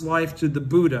one's life to the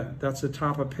Buddha. That's the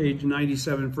top of page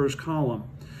 97, first column.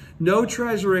 No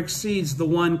treasure exceeds the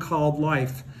one called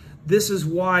life. This is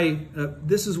why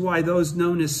those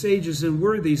known as sages and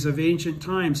worthies of ancient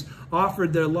times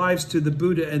offered their lives to the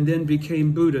Buddha and then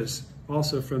became Buddhas,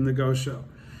 also from the Gosho.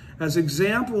 As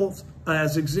examples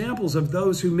of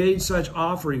those who made such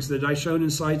offerings, the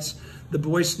Daishonin cites the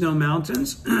Boy Snow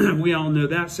Mountains. We all know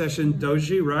that, Session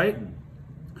Doji, right?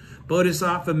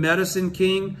 Bodhisattva Medicine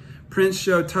King, Prince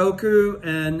Shotoku,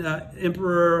 and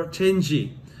Emperor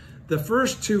Tenji. The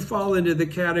first two fall into the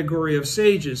category of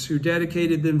sages who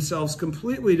dedicated themselves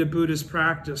completely to Buddhist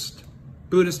practice,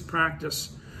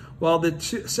 while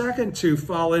the second two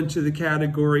fall into the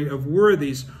category of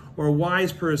worthies or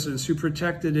wise persons who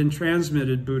protected and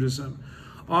transmitted Buddhism.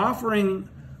 Offering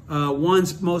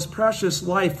one's most precious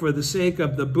life for the sake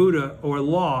of the Buddha or the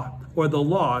law,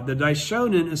 the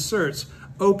Daishonin asserts,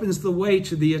 opens the way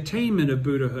to the attainment of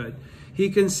Buddhahood. He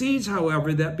concedes,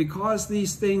 however, that because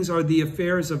these things are the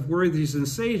affairs of worthies and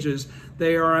sages,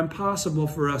 they are impossible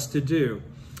for us to do.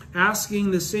 Asking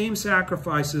the same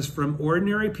sacrifices from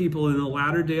ordinary people in the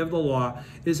latter day of the law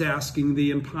is asking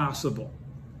the impossible.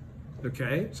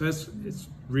 Okay, so it's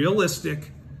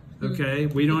realistic. Okay,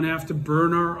 we don't have to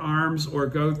burn our arms or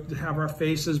go have our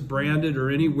faces branded or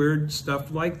any weird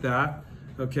stuff like that.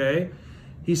 Okay,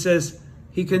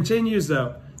 he continues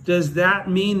though, does that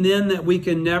mean then that we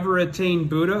can never attain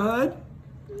Buddhahood?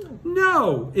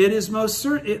 No, it most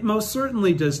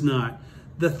certainly does not.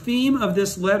 The theme of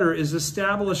this letter is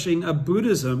establishing a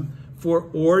Buddhism for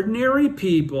ordinary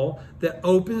people that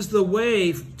opens the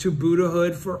way to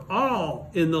Buddhahood for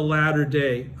all in the latter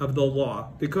day of the law.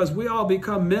 Because we all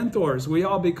become mentors. We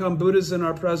all become Buddhas in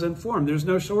our present form. There's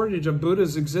no shortage of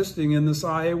Buddhas existing in the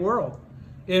Sahe world.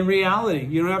 In reality,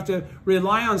 you don't have to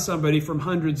rely on somebody from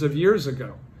hundreds of years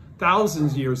ago,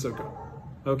 thousands of years ago,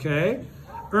 okay?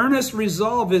 Earnest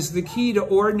resolve is the key to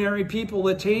ordinary people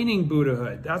attaining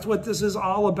Buddhahood. That's what this is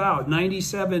all about.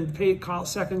 97,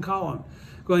 second column,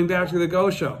 going back to the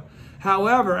Gosho.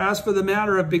 However, as for the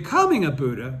matter of becoming a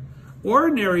Buddha,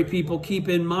 ordinary people keep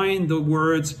in mind the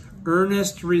words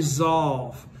earnest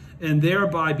resolve and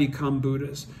thereby become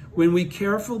Buddhas. When we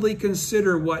carefully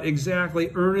consider what exactly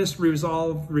earnest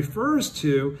resolve refers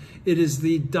to, it is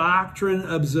the doctrine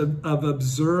of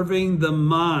observing the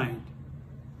mind.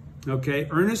 Okay,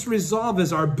 earnest resolve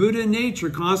is our Buddha nature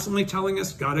constantly telling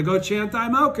us, gotta go chant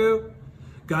Daimoku,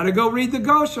 Got to go read the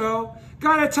Gosho.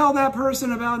 Got to tell that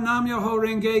person about Nam-myoho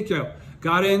Renge-kyo.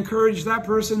 Got to encourage that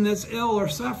person that's ill or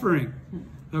suffering.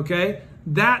 Okay?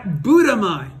 That Buddha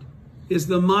mind is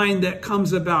the mind that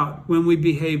comes about when we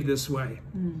behave this way.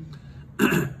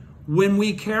 When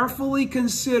we carefully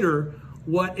consider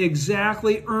what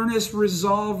exactly earnest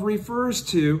resolve refers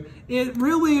to, it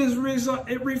really is,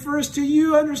 it refers to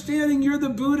you understanding you're the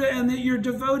Buddha and that you're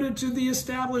devoted to the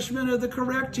establishment of the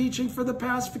correct teaching for the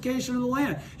pacification of the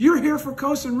land. You're here for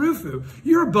Kosen Rufu.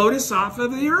 You're a bodhisattva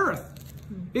of the earth.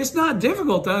 It's not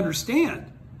difficult to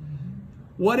understand.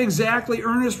 What exactly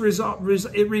earnest resolve,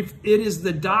 it is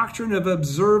the doctrine of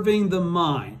observing the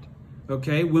mind.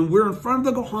 Okay, when we're in front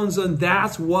of the Gohonzon,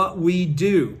 that's what we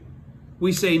do.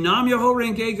 We say Nam-myoho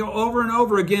Renge-kyo over and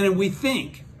over again, and we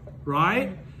think,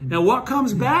 right? Now, what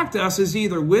comes back to us is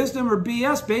either wisdom or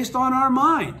BS based on our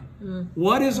mind.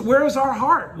 Where is our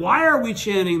heart? Why are we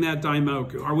chanting that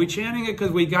Daimoku? Are we chanting it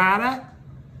because we gotta?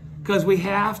 Because we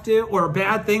have to? Or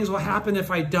bad things will happen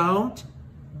if I don't?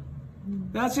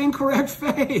 That's incorrect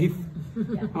faith.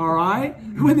 All right?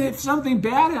 If something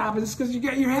bad happens, it's because you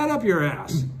got your head up your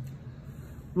ass.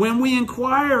 When we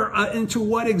inquire into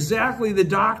what exactly the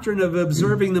doctrine of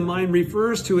observing the mind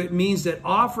refers to, it means that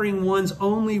offering one's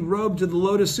only robe to the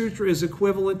Lotus Sutra is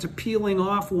equivalent to peeling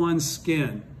off one's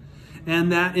skin.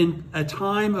 And that in a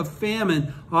time of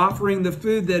famine, offering the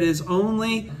food that is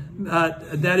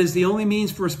the only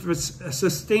means for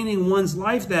sustaining one's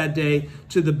life that day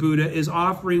to the Buddha is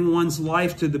offering one's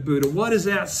life to the Buddha. What is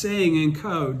that saying in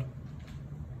code?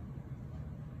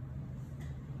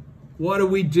 What are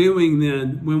we doing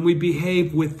then when we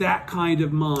behave with that kind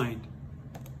of mind?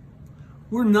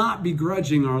 We're not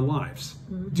begrudging our lives.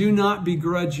 Do not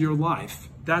begrudge your life.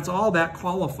 That's all that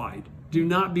qualified. Do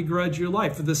not begrudge your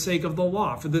life for the sake of the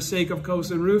law, for the sake of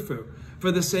Kosen Rufu,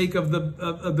 for the sake of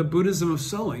the Buddhism of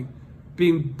sowing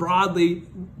being broadly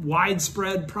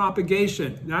widespread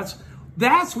propagation.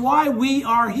 That's why we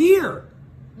are here.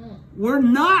 We're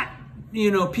not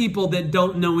people that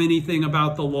don't know anything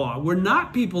about the law. We're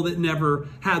not people that never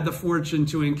had the fortune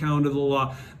to encounter the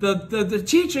law. The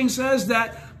teaching says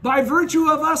that by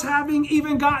virtue of us having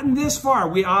even gotten this far,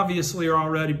 we obviously are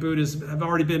already Buddhas, have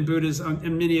already been Buddhas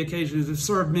on many occasions, have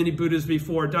served many Buddhas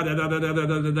before,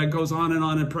 that goes on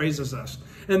and praises us.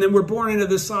 And then we're born into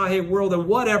this Sahe world in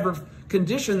whatever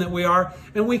condition that we are,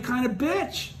 and we kind of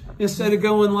bitch instead of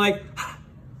going like,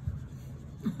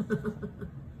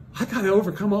 I got to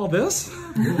overcome all this?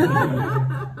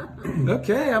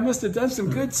 Okay, I must have done some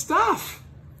good stuff.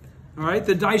 All right,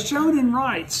 the Daishonin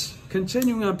writes,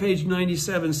 continuing on page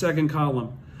 97, second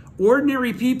column,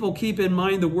 ordinary people keep in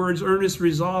mind the words earnest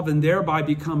resolve and thereby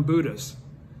become Buddhas.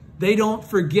 They don't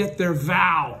forget their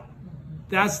vow.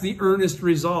 That's the earnest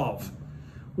resolve.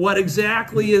 What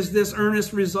exactly is this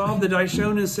earnest resolve? The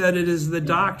Daishonin said it is the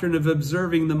doctrine of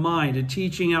observing the mind, a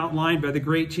teaching outlined by the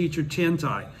great teacher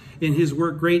Tentai in his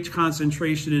work, Great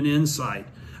Concentration and Insight.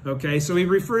 Okay, so he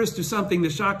refers to something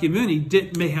that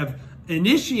Shakyamuni may have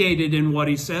initiated in what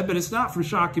he said, but it's not from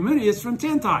Shakyamuni, it's from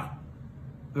Tentai.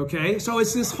 Okay, so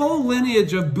it's this whole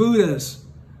lineage of Buddhas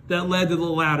that led to the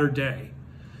latter day.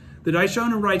 The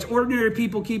Daishonin writes, ordinary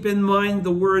people keep in mind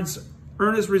the words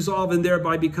earnest resolve and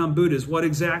thereby become Buddhas. What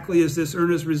exactly is this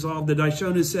earnest resolve? The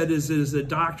Daishonin said it is the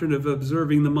doctrine of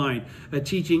observing the mind, a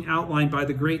teaching outlined by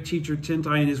the great teacher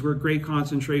Tentai in his work, Great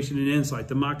Concentration and Insight,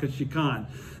 the Makashikan.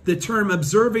 The term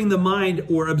observing the mind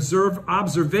or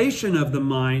observation of the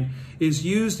mind is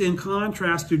used in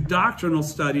contrast to doctrinal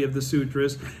study of the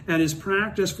sutras and is the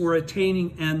practice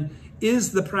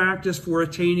for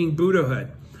attaining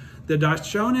Buddhahood. The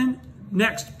Daishonin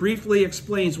next briefly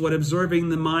explains what observing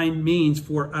the mind means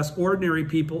for us ordinary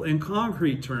people in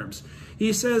concrete terms.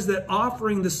 He says that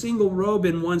offering the single robe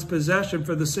in one's possession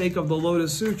for the sake of the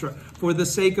Lotus Sutra, for the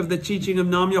sake of the teaching of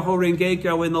Nam-myoho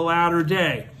Renge-kyo in the latter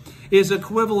day, is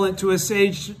equivalent to a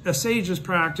sage's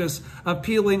practice of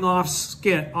peeling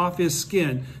off his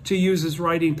skin to use his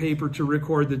writing paper to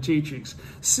record the teachings.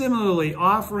 Similarly,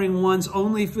 offering one's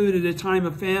only food at a time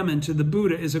of famine to the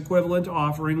Buddha is equivalent to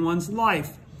offering one's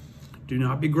life. Do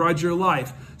not begrudge your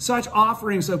life. Such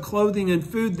offerings of clothing and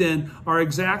food, then, are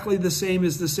exactly the same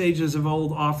as the sages of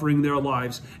old offering their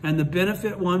lives, and the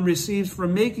benefit one receives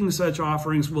from making such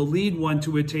offerings will lead one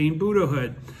to attain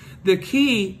Buddhahood. The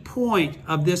key point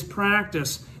of this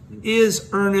practice is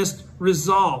earnest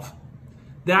resolve.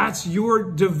 That's your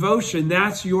devotion.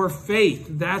 That's your faith.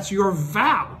 That's your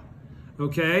vow.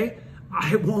 Okay?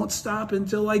 I won't stop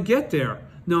until I get there.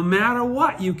 No matter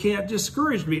what, you can't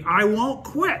discourage me. I won't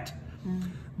quit.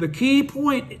 The key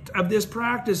point of this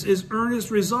practice is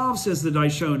earnest resolve, says the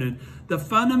Daishonin. The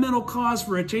fundamental cause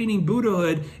for attaining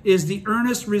Buddhahood is the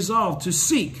earnest resolve to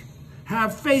seek,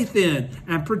 have faith in,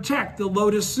 and protect the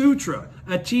Lotus Sutra,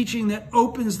 a teaching that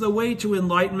opens the way to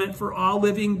enlightenment for all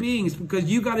living beings, because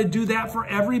you got to do that for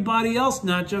everybody else,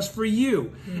 not just for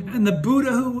you. And the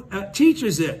Buddha who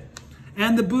teaches it,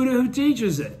 and the Buddha who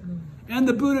teaches it, and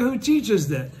the Buddha who teaches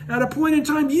that. At a point in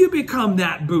time, you become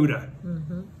that Buddha.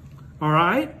 All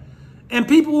right? And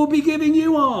people will be giving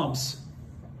you alms.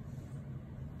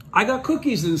 I got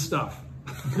cookies and stuff.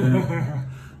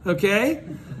 Okay?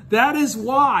 That is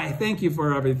why, thank you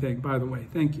for everything, by the way.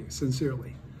 Thank you,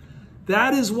 sincerely.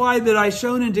 That is why the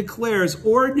Daishonin declares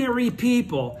ordinary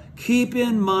people keep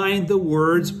in mind the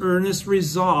words earnest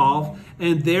resolve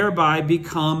and thereby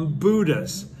become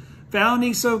Buddhas.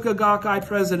 Founding Soka Gakkai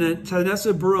President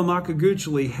Tanesaburo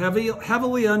Makaguchi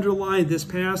heavily underlined this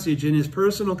passage in his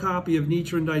personal copy of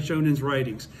Nichiren Daishonin's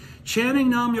writings. Chanting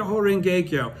Nam-myoho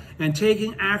Renge-kyo and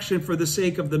taking action for the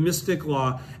sake of the mystic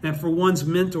law and for one's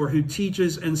mentor who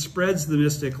teaches and spreads the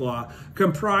mystic law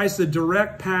comprise the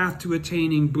direct path to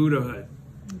attaining Buddhahood.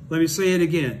 Let me say it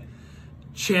again.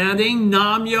 Chanting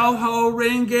Nam-myoho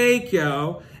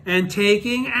Renge-kyo and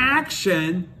taking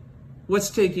action. What's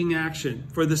taking action?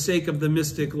 For the sake of the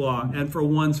mystic law and for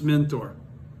one's mentor.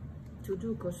 To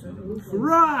do Kosen Rufu.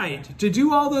 Right. To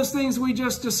do all those things we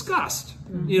just discussed.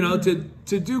 You know, to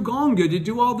do Gonga, to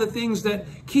do all the things that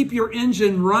keep your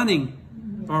engine running.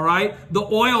 All right? The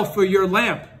oil for your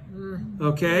lamp.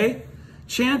 Okay?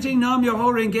 Chanting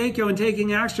Nam-myoho Renge-kyo and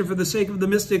taking action for the sake of the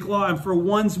mystic law and for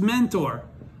one's mentor.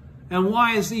 And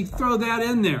why does he throw that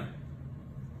in there?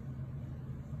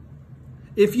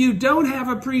 If you don't have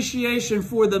appreciation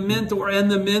for the mentor and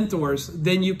the mentors,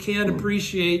 then you can't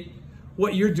appreciate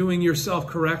what you're doing yourself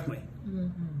correctly.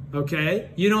 Okay?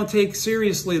 You don't take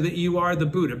seriously that you are the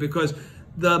Buddha, because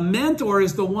the mentor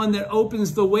is the one that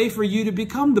opens the way for you to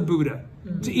become the Buddha,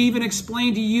 to even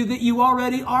explain to you that you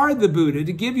already are the Buddha,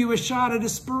 to give you a shot at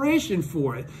inspiration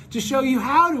for it, to show you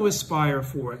how to aspire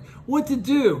for it, what to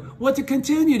do, what to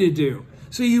continue to do.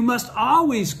 So you must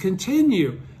always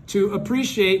continue to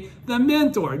appreciate the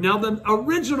mentor. Now, the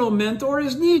original mentor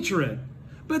is Nichiren,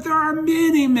 but there are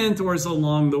many mentors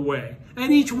along the way,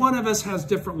 and each one of us has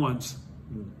different ones,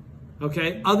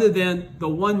 okay, other than the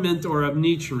one mentor of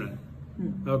Nichiren,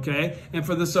 okay? And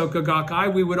for the Soka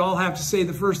Gakkai, we would all have to say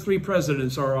the first three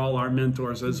presidents are all our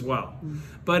mentors as well.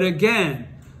 But again,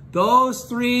 those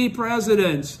three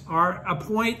presidents are a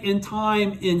point in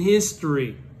time in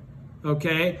history,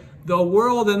 okay? The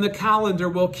world and the calendar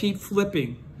will keep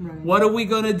flipping. Right. What are we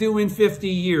going to do in 50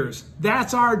 years?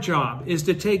 That's our job, is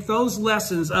to take those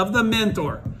lessons of the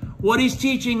mentor. What he's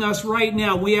teaching us right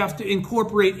now, we have to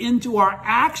incorporate into our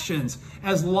actions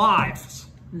as lives.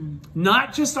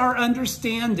 Not just our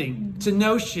understanding to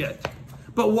know shit,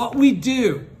 but what we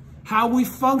do, how we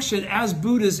function as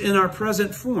Buddhas in our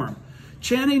present form.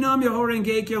 Chanting Nam-myoho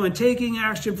Renge-kyo and taking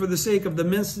action for the sake of the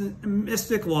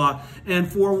mystic law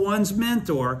and for one's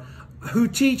mentor, who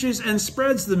teaches and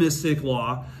spreads the mystic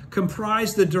law,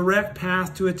 comprise the direct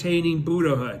path to attaining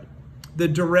Buddhahood. The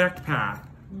direct path.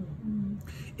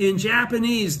 In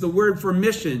Japanese, the word for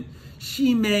mission,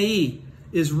 shimei,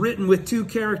 is written with two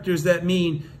characters that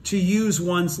mean to use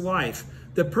one's life.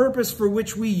 The purpose for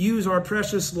which we use our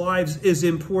precious lives is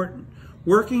important.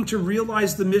 Working to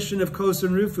realize the mission of Kosen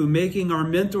Rufu, making our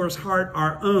mentor's heart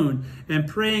our own, and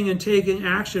praying and taking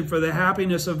action for the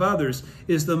happiness of others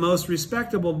is the most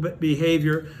respectable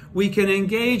behavior we can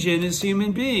engage in as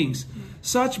human beings.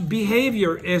 Such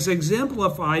behavior is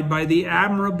exemplified by the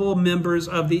admirable members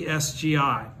of the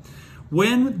SGI.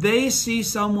 When they see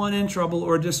someone in trouble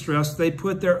or distress, they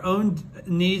put their own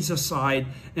needs aside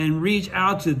and reach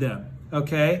out to them.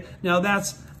 Okay? Now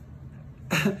that's...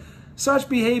 Such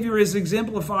behavior is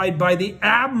exemplified by the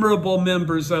admirable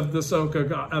members of the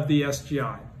Soka of the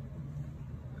SGI.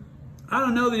 I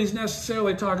don't know that he's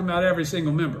necessarily talking about every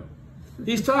single member.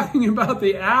 He's talking about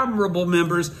the admirable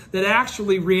members that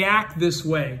actually react this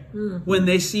way when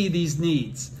they see these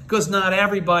needs. Because not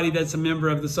everybody that's a member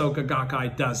of the Soka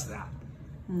Gakkai does that.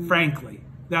 Frankly,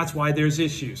 that's why there's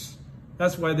issues.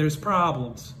 That's why there's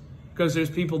problems. Because there's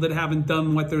people that haven't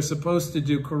done what they're supposed to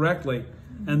do correctly.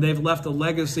 And they've left a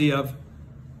legacy of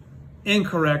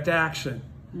incorrect action.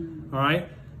 All right?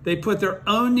 They put their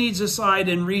own needs aside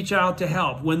and reach out to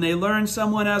help. When they learn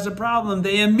someone has a problem,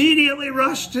 they immediately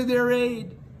rush to their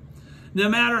aid. No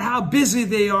matter how busy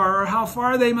they are or how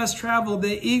far they must travel,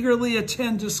 they eagerly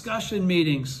attend discussion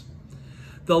meetings.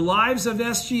 The lives of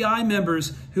SGI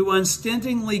members who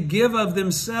unstintingly give of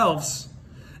themselves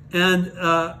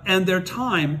and their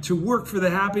time to work for the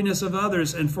happiness of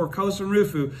others and for Kosen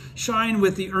Rufu shine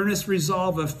with the earnest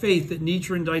resolve of faith that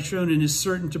Nichiren Daishonin is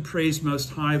certain to praise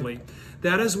most highly.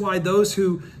 That is why those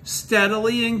who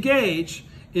steadily engage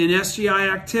in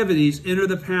SGI activities enter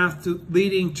the path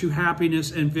leading to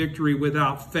happiness and victory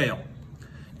without fail.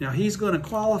 Now he's going to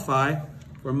qualify,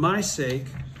 for my sake,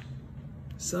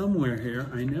 somewhere here.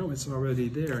 I know it's already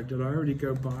there. Did I already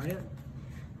go by it?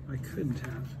 I couldn't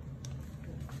have.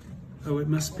 Oh, it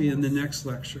must be in the next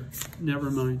lecture.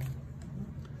 Never mind.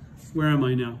 Where am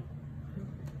I now?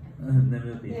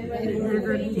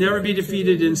 Never be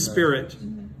defeated in spirit.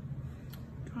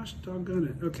 Gosh, doggone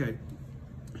it. Okay.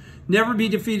 Never be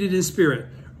defeated in spirit.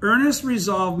 Earnest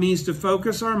resolve means to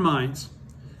focus our minds,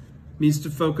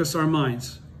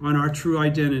 on our true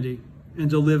identity and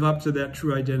to live up to that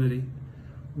true identity.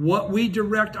 What we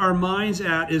direct our minds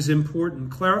at is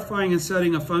important. Clarifying and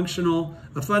setting a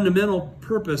fundamental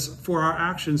purpose for our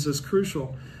actions is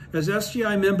crucial. As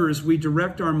SGI members, we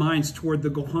direct our minds toward the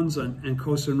Gohonzon and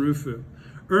Kosen Rufu.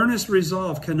 Earnest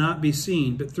resolve cannot be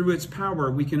seen, but through its power,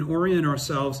 we can orient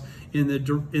ourselves in the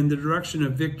direction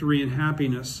of victory and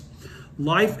happiness.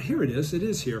 Life, here it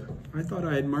is here. I thought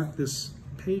I had marked this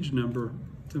page number.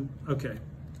 Okay,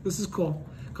 this is cool.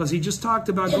 Because he just talked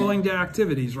about going to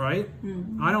activities, right?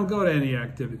 Mm-hmm. I don't go to any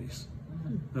activities.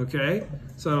 Okay?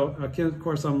 So, of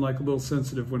course, I'm like a little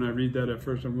sensitive when I read that at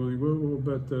first. I'm going,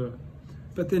 whoa,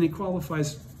 but then he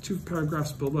qualifies 2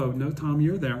 paragraphs below. No, Tom,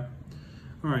 you're there.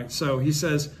 All right, so he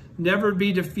says, never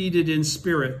be defeated in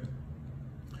spirit.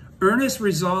 Earnest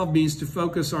resolve means to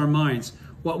focus our minds.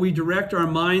 What we direct our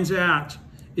minds at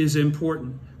is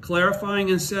important. Clarifying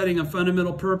and setting a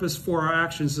fundamental purpose for our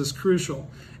actions is crucial.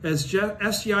 As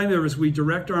SGI members, we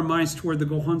direct our minds toward the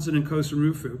Gohonzon and Kosen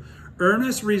Rufu.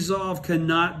 Earnest resolve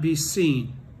cannot be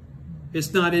seen.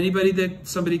 It's not anybody that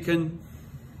somebody can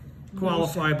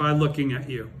qualify by looking at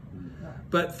you.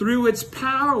 But through its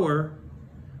power,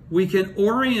 we can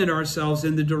orient ourselves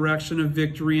in the direction of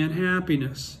victory and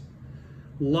happiness.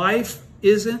 Life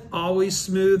isn't always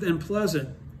smooth and pleasant.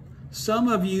 Some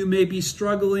of you may be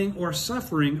struggling or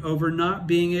suffering over not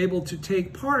being able to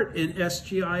take part in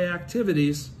SGI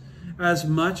activities as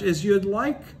much as you'd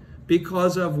like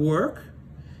because of work,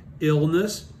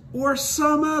 illness, or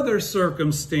some other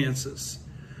circumstances.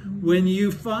 When you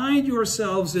find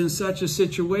yourselves in such a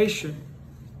situation,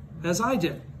 as I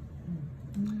did,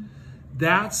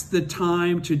 that's the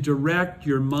time to direct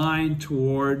your mind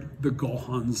toward the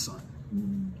Gohonzon.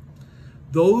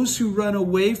 Those who run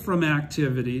away from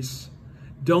activities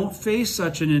don't face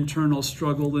such an internal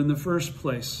struggle in the first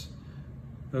place,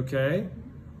 okay?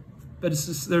 But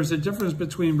there's a difference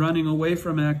between running away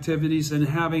from activities and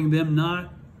having them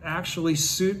not actually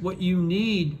suit what you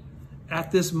need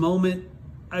at this moment.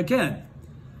 Again,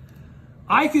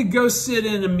 I could go sit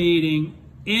in a meeting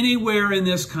anywhere in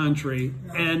this country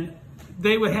and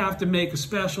they would have to make a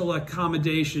special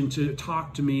accommodation to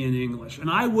talk to me in English. And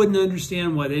I wouldn't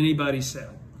understand what anybody said.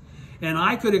 And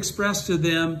I could express to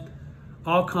them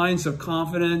all kinds of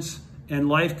confidence and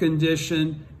life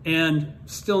condition and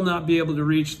still not be able to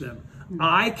reach them.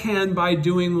 I can, by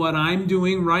doing what I'm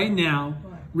doing right now,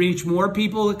 reach more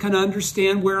people that can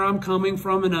understand where I'm coming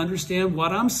from and understand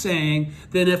what I'm saying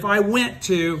than if I went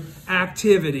to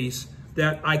activities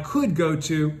that I could go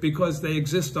to because they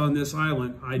exist on this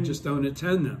island. I just don't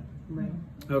attend them. Right.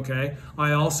 Okay.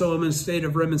 I also am in a state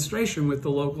of remonstration with the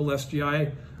local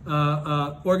SGI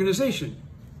organization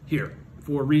here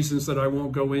for reasons that I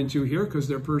won't go into here because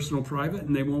they're personal, private,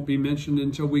 and they won't be mentioned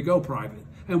until we go private.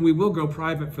 And we will go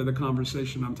private for the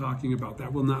conversation I'm talking about.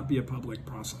 That will not be a public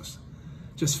process.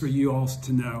 Just for you all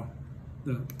to know.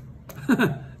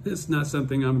 It's not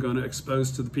something I'm going to expose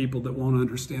to the people that won't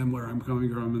understand where I'm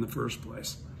coming from in the first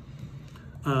place.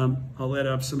 I'll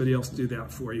let somebody else do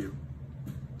that for you.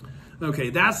 Okay,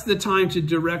 that's the time to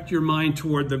direct your mind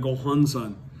toward the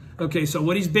Gohonzon. Okay, so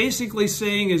what he's basically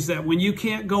saying is that when you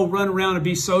can't go run around and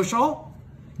be social,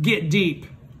 get deep.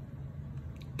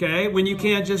 Okay, when you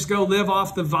can't just go live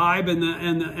off the vibe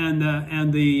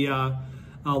and the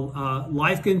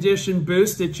life condition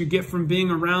boost that you get from being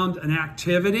around an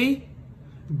activity,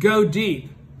 go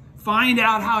deep. Find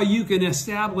out how you can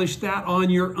establish that on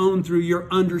your own through your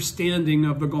understanding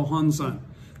of the Gohonzon,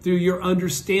 through your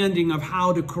understanding of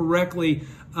how to correctly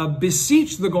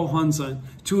beseech the Gohonzon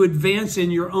to advance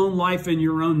in your own life and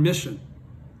your own mission.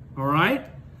 All right?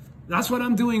 That's what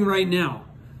I'm doing right now.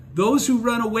 Those who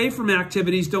run away from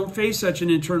activities don't face such an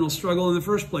internal struggle in the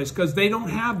first place because they don't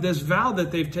have this vow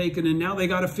that they've taken and now they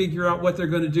got to figure out what they're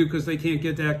going to do because they can't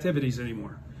get to activities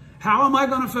anymore. How am I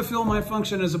going to fulfill my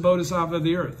function as a bodhisattva of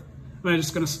the earth? Am I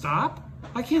just going to stop?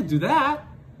 I can't do that.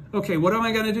 Okay, what am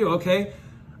I going to do? Okay,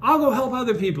 I'll go help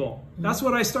other people. That's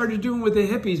what I started doing with the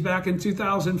hippies back in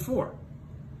 2004.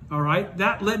 All right,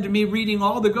 that led to me reading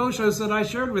all the Goshos that I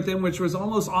shared with him, which was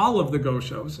almost all of the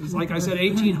Goshos. It's like I said,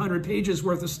 1,800 pages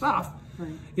worth of stuff.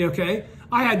 Right. Okay,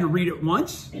 I had to read it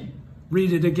once,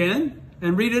 read it again,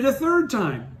 and read it a third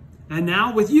time. And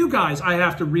now with you guys, I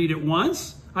have to read it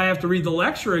once. I have to read the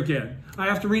lecture again. I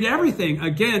have to read everything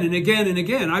again and again and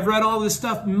again. I've read all this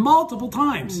stuff multiple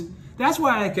times. That's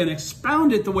why I can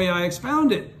expound it the way I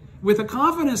expound it, with the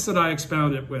confidence that I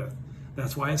expound it with.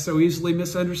 That's why it's so easily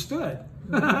misunderstood.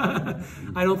 I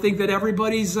don't think that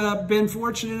everybody's been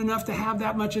fortunate enough to have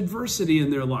that much adversity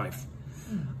in their life.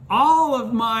 All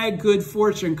of my good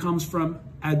fortune comes from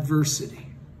adversity.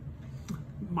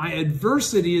 My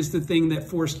adversity is the thing that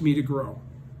forced me to grow,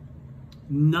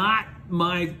 not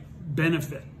my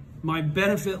benefit. My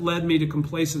benefit led me to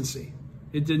complacency.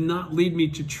 It did not lead me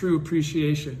to true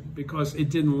appreciation because it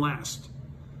didn't last.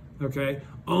 Okay?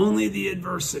 Only the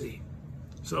adversity.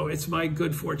 So it's my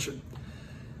good fortune.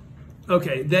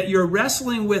 Okay, that you're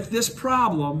wrestling with this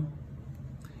problem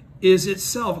is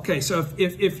itself. Okay, so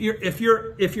if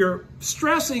you're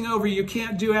stressing over you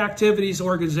can't do activities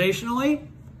organizationally,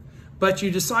 but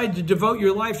you decide to devote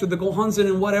your life to the Gohonzon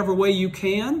in whatever way you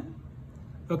can,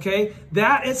 okay,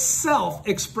 that itself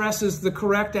expresses the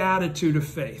correct attitude of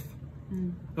faith.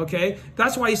 Okay,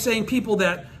 that's why he's saying people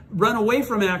that run away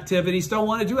from activities don't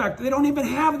want to do they don't even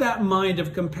have that mind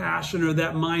of compassion or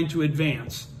that mind to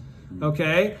advance.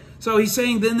 Okay, so he's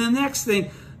saying then the next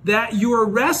thing, that you're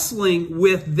wrestling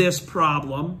with this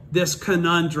problem, this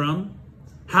conundrum.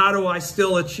 How do I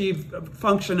still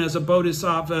function as a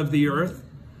bodhisattva of the earth?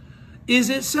 Is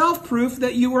itself proof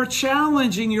that you are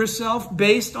challenging yourself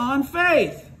based on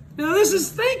faith. Now this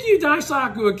is, thank you,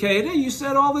 Daisaku Ikeda, you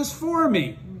said all this for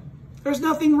me. There's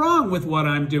nothing wrong with what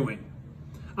I'm doing.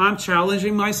 I'm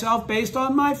challenging myself based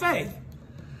on my faith.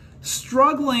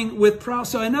 Struggling with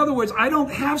so in other words, I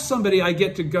don't have somebody I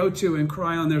get to go to and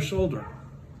cry on their shoulder.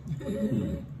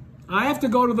 I have to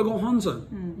go to the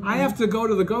Gohonzon. I have to go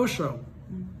to the Gosho.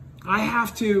 I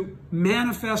have to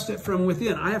manifest it from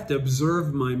within. I have to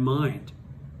observe my mind.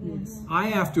 Yes. I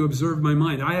have to observe my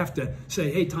mind. I have to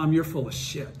say, hey, Tom, you're full of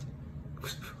shit.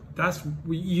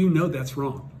 You know that's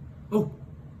wrong. Oh,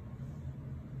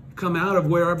 come out of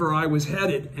wherever I was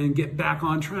headed and get back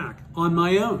on track on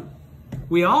my own.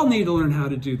 We all need to learn how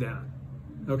to do that.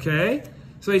 Okay?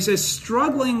 So he says,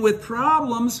 struggling with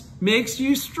problems makes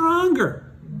you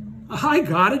stronger. I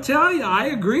gotta tell you, I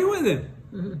agree with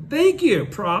him. Thank you.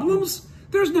 Problems?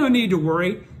 There's no need to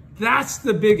worry. That's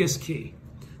the biggest key.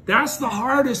 That's the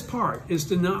hardest part, is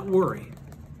to not worry.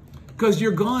 Because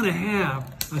you're going to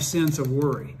have a sense of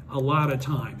worry a lot of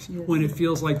times. Yes. When it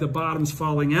feels like the bottom's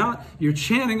falling out, you're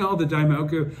chanting all the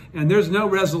Daimoku, and there's no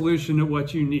resolution to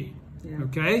what you need. Yeah.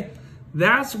 Okay?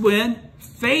 That's when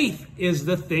faith is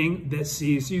the thing that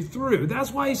sees you through.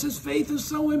 That's why he says faith is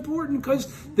so important, because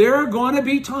there are going to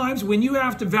be times when you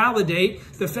have to validate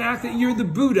the fact that you're the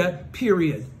Buddha,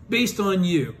 period. Based on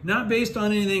you, not based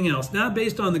on anything else, not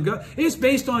based on it's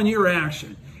based on your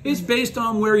action. It's based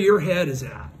on where your head is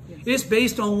at. Yes. It's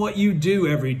based on what you do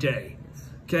every day.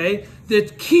 Okay? The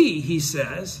key, he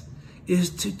says, is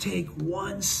to take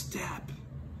one step.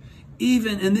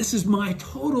 Even, and this is my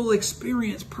total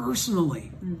experience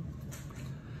personally,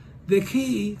 the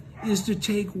key is to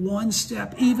take one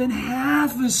step, even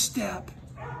half a step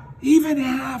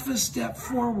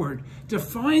forward, to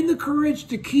find the courage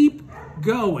to keep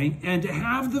going and to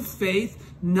have the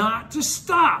faith not to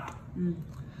stop. Am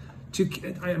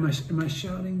I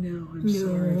shouting now? I'm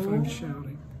sorry if I'm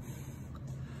shouting.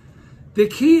 The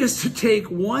key is to take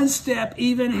one step,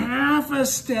 even half a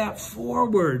step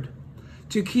forward,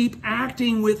 to keep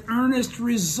acting with earnest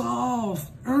resolve.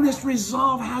 Earnest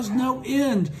resolve has no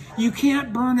end. You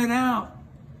can't burn it out.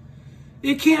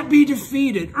 It can't be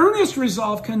defeated. Earnest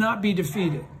resolve cannot be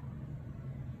defeated.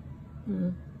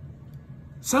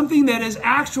 Something that is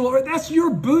actual, or that's your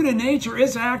Buddha nature,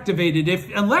 is activated.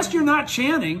 Unless you're not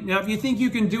chanting, now if you think you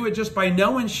can do it just by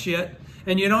knowing shit,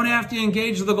 and you don't have to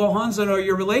engage the Gohonzon or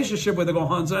your relationship with the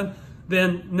Gohonzon,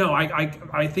 then no,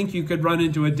 I think you could run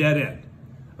into a dead end.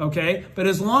 Okay? But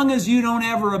as long as you don't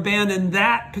ever abandon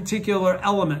that particular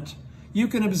element, you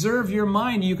can observe your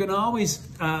mind. You can always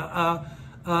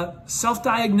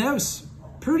self-diagnose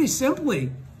pretty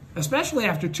simply, especially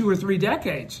after 2 or 3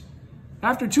 decades.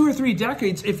 After 2 or 3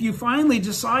 decades, if you finally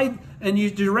decide and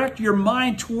you direct your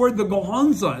mind toward the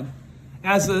Gohonzon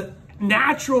as a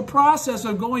natural process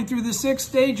of going through the 6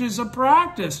 stages of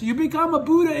practice, you become a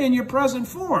Buddha in your present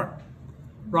form.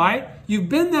 right? You've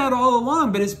been that all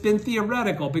along, but it's been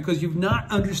theoretical because you've not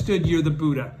understood you're the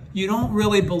Buddha. You don't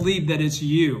really believe that it's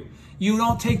you. You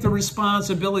don't take the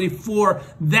responsibility for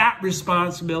that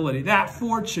responsibility, that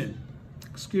fortune.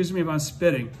 Excuse me if I'm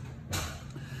spitting.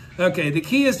 Okay, the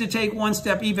key is to take one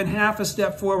step, even half a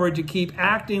step forward, to keep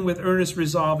acting with earnest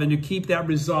resolve and to keep that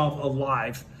resolve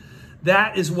alive.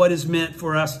 That is what is meant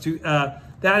for us to,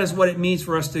 that is what it means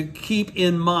for us to keep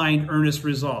in mind earnest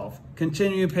resolve.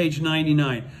 Continue page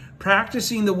 99.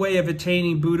 Practicing the way of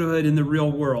attaining Buddhahood in the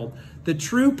real world. The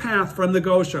true path from the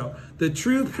Gosho. The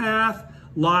true path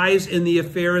lies in the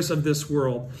affairs of this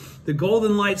world. The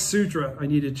Golden Light Sutra, I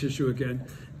need a tissue again,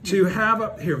 to have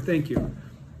a, here, thank you.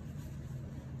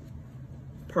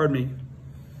 Pardon me.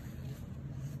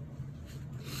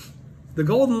 The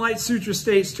Golden Light Sutra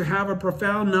states to have a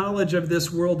profound knowledge of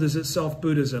this world is itself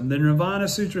Buddhism. The Nirvana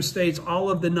Sutra states all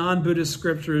of the non-Buddhist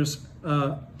scriptures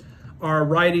are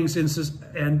writings in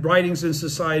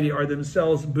society are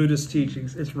themselves Buddhist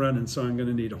teachings. It's running, so I'm going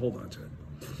to need to hold on to it.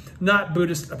 Not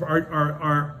Buddhist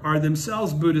are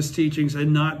themselves Buddhist teachings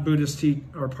and not Buddhist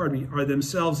are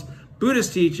themselves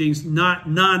Buddhist teachings, not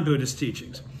non-Buddhist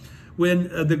teachings. When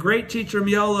the great teacher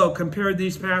Myoho compared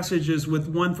these passages with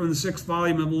one from the 6th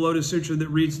volume of the Lotus Sutra that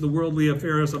reads the worldly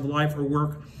affairs of life or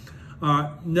work,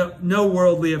 no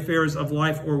worldly affairs of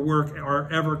life or work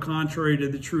are ever contrary to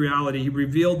the true reality. He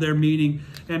revealed their meaning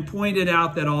and pointed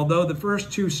out that although the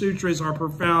first 2 sutras are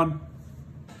profound,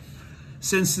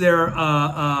 since their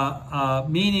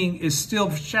meaning is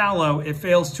still shallow, it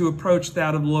fails to approach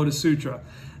that of the Lotus Sutra.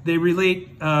 They relate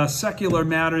secular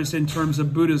matters in terms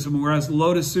of Buddhism, whereas the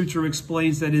Lotus Sutra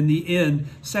explains that in the end,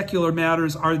 secular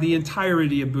matters are the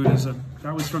entirety of Buddhism.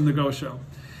 That was from the Gosho.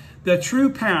 The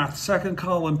true path, second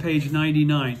column, page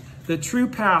 99. The true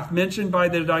path mentioned by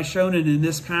the Daishonin in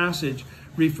this passage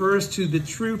refers to the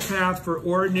true path for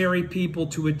ordinary people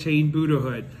to attain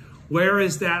Buddhahood. Where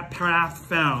is that path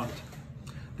found?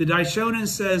 The Daishonin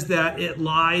says that it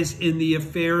lies in the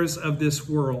affairs of this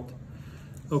world.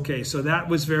 Okay, so that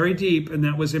was very deep, and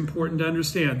that was important to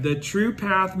understand. The true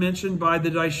path mentioned by the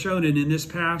Daishonin in this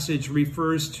passage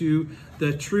refers to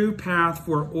the true path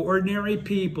for ordinary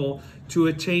people to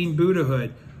attain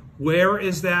Buddhahood. Where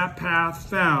is that path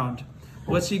found?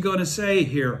 What's he going to say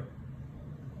here?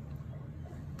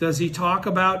 Does he talk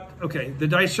about, okay, the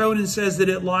Daishonin says that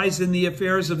it lies in the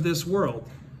affairs of this world.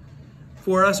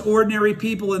 For us ordinary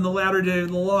people in the latter day of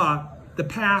the law, the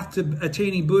path to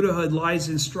attaining Buddhahood lies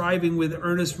in striving with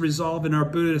earnest resolve in our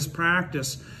Buddhist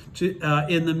practice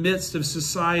in the midst of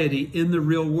society, in the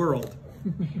real world.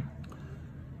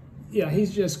 Yeah,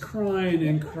 he's just crying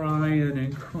and crying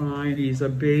and crying. He's a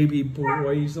baby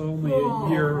boy. He's only a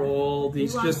year old.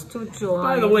 He's just,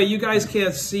 by the way, you guys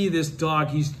can't see this dog.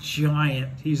 He's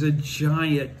giant. He's a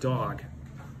giant dog.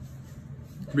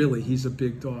 Really, he's a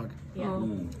big dog. Yeah.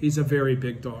 He's a very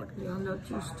big dog. You're not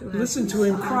used to Listen to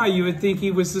him cry. You would think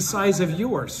he was the size of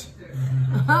yours.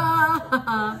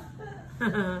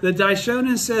 The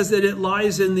Daishonin says that it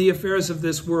lies in the affairs of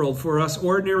this world. For us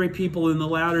ordinary people in the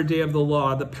latter day of the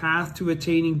law, the path to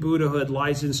attaining Buddhahood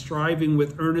lies in striving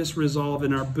with earnest resolve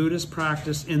in our Buddhist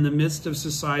practice in the midst of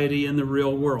society in the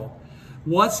real world.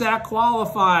 What's that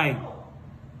qualifying?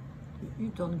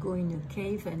 You don't go in a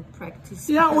cave and practice.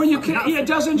 Yeah, or you can. It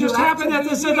doesn't just happen at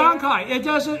the Zadankai. It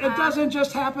doesn't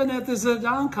just happen at the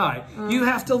Zadankai. You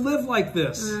have to live like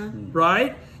this,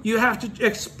 right? You have to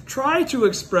try to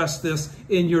express this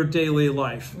in your daily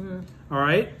life. All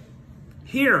right.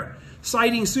 Here,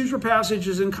 citing sutra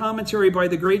passages and commentary by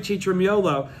the great teacher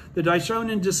Myoho, the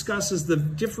Daishonin discusses the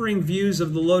differing views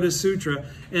of the Lotus Sutra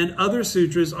and other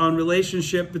sutras on the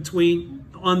relationship between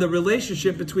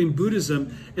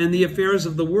Buddhism and the affairs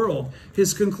of the world.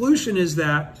 His conclusion is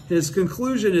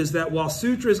that while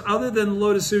sutras other than the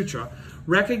Lotus Sutra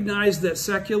recognize that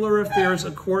secular affairs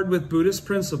accord with Buddhist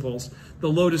principles, the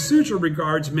Lotus Sutra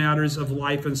regards matters of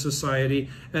life and society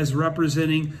as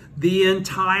representing the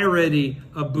entirety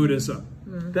of Buddhism.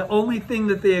 The only thing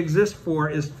that they exist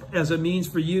for is as a means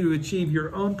for you to achieve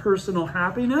your own personal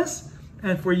happiness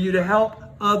and for you to help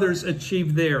others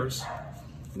achieve theirs.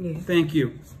 Yeah. Thank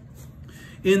you.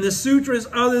 In the sutras,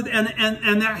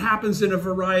 and that happens in a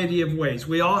variety of ways.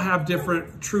 We all have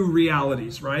different true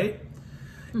realities, right?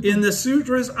 In the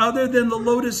sutras, other than the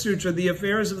Lotus Sutra, the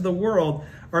affairs of the world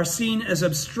are seen as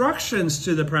obstructions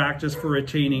to the practice for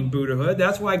attaining Buddhahood.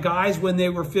 That's why guys, when they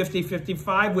were 50,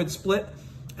 55, would split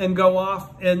and go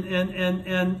off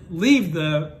and leave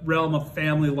the realm of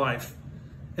family life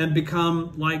and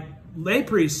become like lay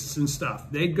priests and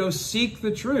stuff. They'd go seek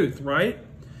the truth, right?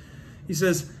 He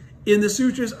says, In the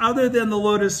sutras other than the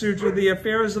Lotus Sutra, the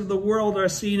affairs of the world are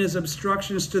seen as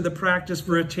obstructions to the practice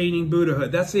for attaining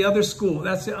Buddhahood. That's the other school.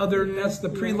 That's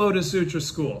the pre-Lotus Sutra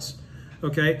schools.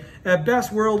 Okay? At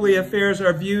best, worldly affairs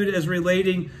are viewed as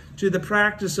relating to the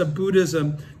practice of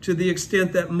Buddhism to the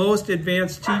extent that most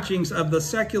advanced teachings of the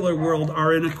secular world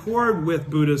are in accord with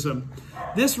Buddhism.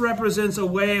 This represents a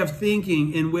way of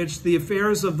thinking in which the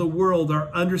affairs of the world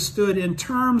are understood in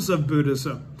terms of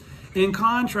Buddhism. In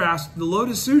contrast, the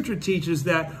Lotus Sutra teaches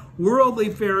that worldly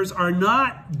affairs are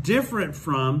not different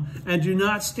from and do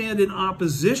not stand in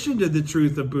opposition to the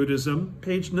truth of Buddhism.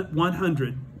 Page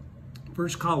 100,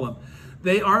 first column.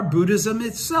 They are Buddhism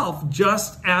itself,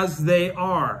 just as they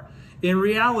are. In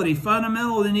reality,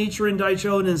 fundamental to Nichiren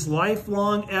Daishonen's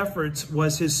lifelong efforts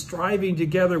was his striving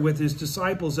together with his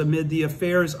disciples amid the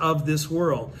affairs of this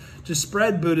world to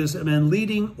spread Buddhism and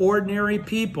leading ordinary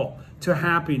people to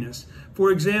happiness. For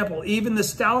example, even the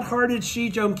stout-hearted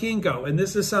Shijo Kingo, and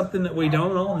this is something that we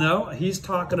don't all know. He's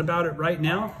talking about it right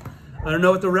now. I don't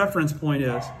know what the reference point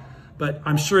is, but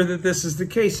I'm sure that this is the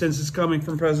case since it's coming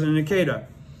from President Ikeda.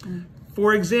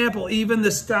 For example, even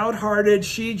the stout-hearted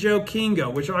Shijo Kingo,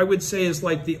 which I would say is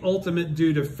like the ultimate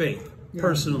dude of faith,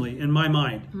 personally, in my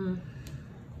mind.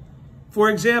 For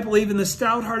example, even the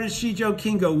stout-hearted Shijo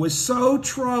Kingo was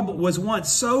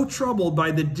once so troubled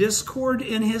by the discord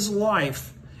in his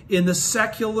life in the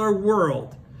secular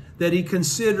world that he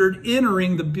considered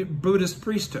entering the Buddhist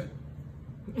priesthood.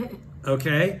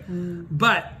 Okay?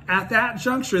 But at that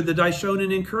juncture, the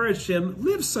Daishonin encouraged him,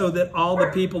 live so that all the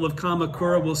people of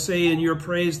Kamakura will say in your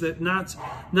praise that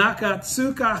Nakatsukasa,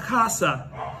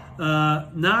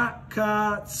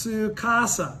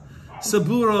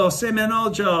 Saburo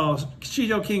Semenojo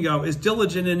Shijo Kingo is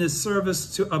diligent in his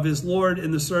service of his Lord,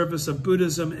 in the service of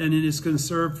Buddhism, and in his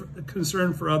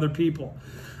concern for other people.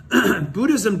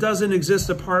 Buddhism doesn't exist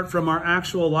apart from our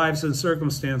actual lives and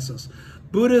circumstances.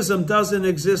 Buddhism doesn't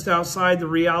exist outside the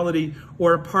reality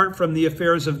or apart from the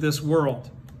affairs of this world,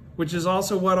 which is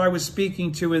also what I was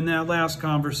speaking to in that last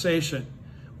conversation.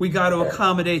 We got to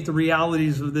accommodate the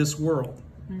realities of this world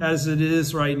as it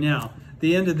is right now.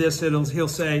 The end of this, he'll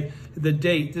say the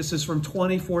date. This is from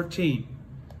 2014.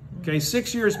 Okay,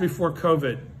 6 years before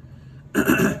COVID.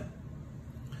 The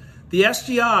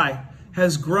SGI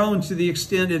has grown to the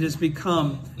extent it has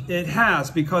become. It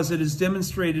has, because it has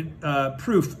demonstrated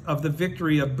proof of the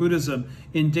victory of Buddhism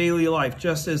in daily life,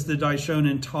 just as the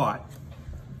Daishonin taught.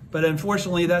 But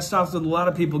unfortunately, that stops with a lot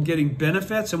of people getting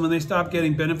benefits, and when they stop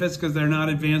getting benefits because they're not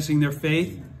advancing their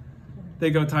faith, they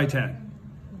go Titanic.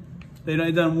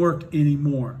 It doesn't work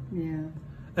anymore. Yeah.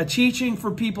 A teaching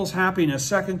for people's happiness,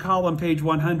 second column, page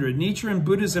 100. Nichiren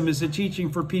Buddhism is a teaching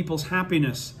for people's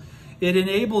happiness. It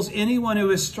enables anyone who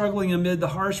is struggling amid the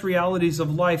harsh realities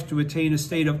of life to attain a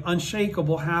state of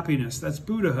unshakable happiness. That's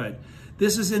Buddhahood.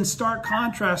 This is in stark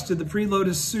contrast to the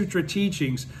pre-Lotus Sutra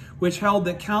teachings, which held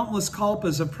that countless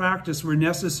kalpas of practice were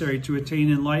necessary to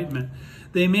attain enlightenment.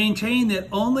 They maintain that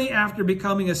only after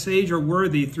becoming a sage or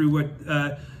worthy through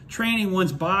training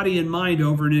one's body and mind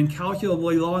over an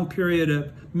incalculably long period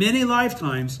of many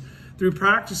lifetimes, through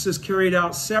practices carried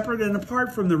out separate and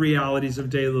apart from the realities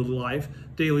of daily life,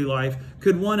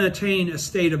 could one attain a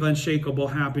state of unshakable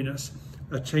happiness,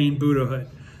 attain Buddhahood.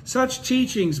 Such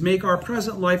teachings make our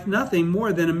present life nothing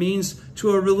more than a means to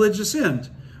a religious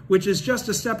end, which is just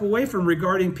a step away from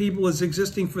regarding people as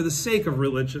existing for the sake of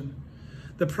religion.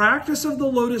 The practice of the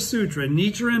Lotus Sutra,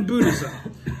 Nichiren Buddhism,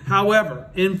 however,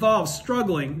 involves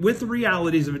struggling with the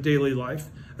realities of daily life,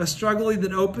 a struggle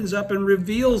that opens up and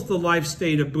reveals the life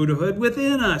state of Buddhahood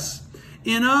within us.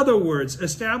 In other words,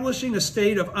 establishing a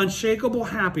state of unshakable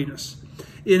happiness.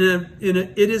 It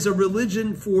is a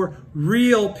religion for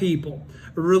real people,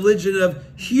 a religion of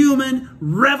human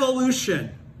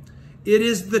revolution. It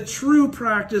is the true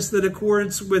practice that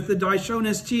accords with the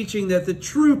Daishonin's teaching that the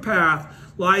true path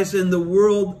lies in the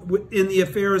world, in the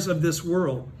affairs of this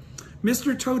world.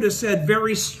 Mr. Toda said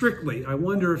very strictly, I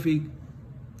wonder if he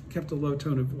kept a low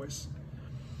tone of voice.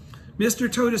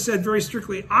 Mr. Toda said very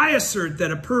strictly, I assert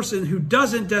that a person who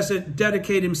doesn't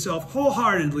dedicate himself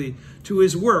wholeheartedly to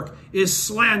his work is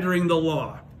slandering the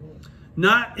law.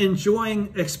 Not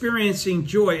experiencing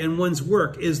joy in one's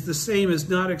work is the same as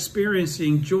not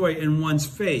experiencing joy in one's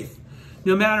faith.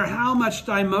 No matter how much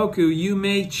Daimoku you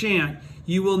may chant,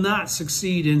 you will not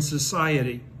succeed in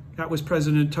society. That was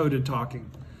President Toda talking.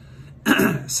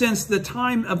 Since the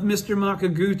time of Mr.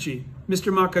 Makaguchi,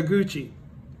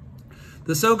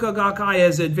 the Soka Gakkai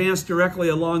has advanced directly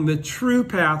along the true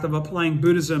path of applying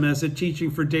Buddhism as a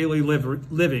teaching for daily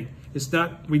living. It's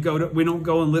not, we don't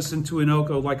go and listen to an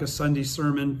oko like a Sunday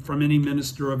sermon from any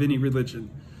minister of any religion.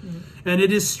 And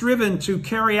it is striven to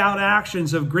carry out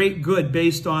actions of great good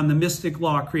based on the mystic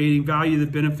law, creating value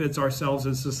that benefits ourselves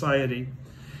and society.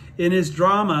 In his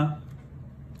drama,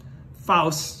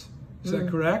 Faust, is that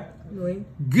correct? Oui.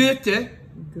 Goethe.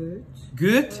 Good.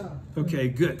 Goethe? Okay,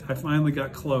 good. I finally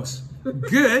got close.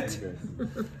 Goethe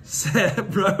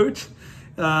wrote,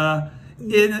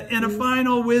 in a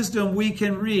final wisdom we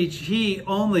can reach, he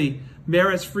only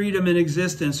merits freedom and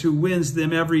existence who wins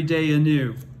them every day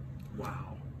anew.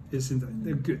 Wow. Isn't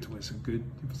that Goethe was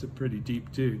a pretty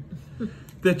deep dude.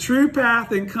 The true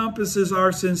path encompasses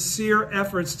our sincere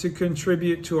efforts to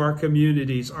contribute to our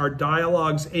communities, our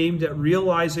dialogues aimed at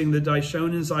realizing the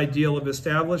Daishonen's ideal of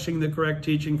establishing the correct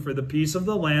teaching for the peace of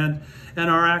the land,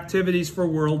 and our activities for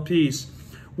world peace.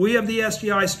 We of the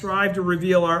SGI strive to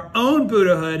reveal our own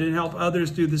Buddhahood and help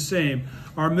others do the same.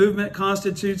 Our movement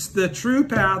constitutes the true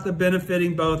path of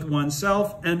benefiting both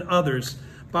oneself and others.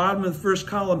 Bottom of the first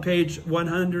column, page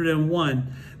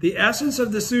 101. The essence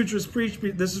of the sutras preached,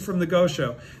 this is from the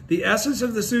Gosho. The essence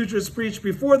of the sutras preached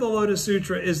before the Lotus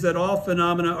Sutra is that all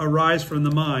phenomena arise from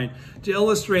the mind. To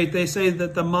illustrate, they say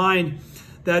that the mind,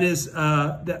 that is,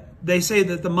 they say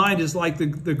that the mind is like the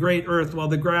great earth, while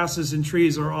the grasses and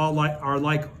trees are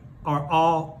like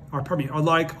all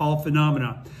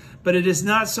phenomena. But it is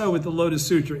not so with the Lotus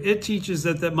Sutra. It teaches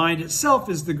that the mind itself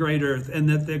is the great earth, and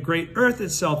that the great earth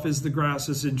itself is the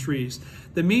grasses and trees.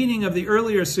 The meaning of the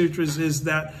earlier sutras is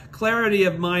that clarity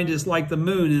of mind is like the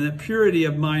moon, and that purity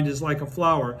of mind is like a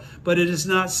flower. But it is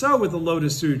not so with the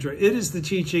Lotus Sutra. It is the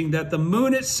teaching that the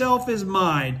moon itself is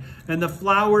mind, and the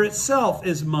flower itself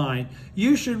is mind.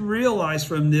 You should realize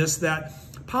from this that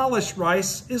polished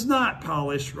rice is not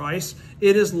polished rice.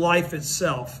 It is life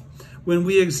itself. When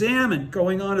we examine,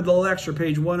 going on to the lecture,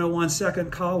 page 101,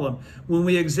 second column, when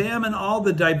we examine all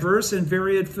the diverse and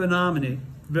varied phenomena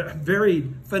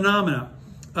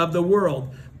of the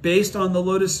world based on the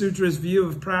Lotus Sutra's view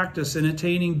of practice in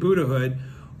attaining Buddhahood,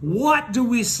 what do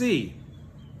we see?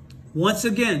 Once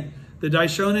again, the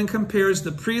Daishonin compares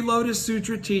the pre-Lotus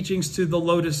Sutra teachings to the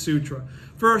Lotus Sutra.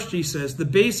 First, he says, the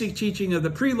basic teaching of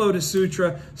the pre-Lotus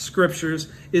Sutra scriptures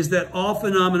is that all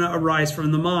phenomena arise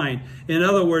from the mind. In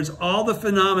other words, all the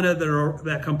phenomena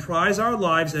that comprise our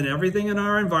lives and everything in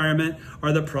our environment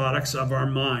are the products of our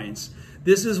minds.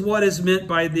 This is what is meant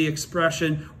by the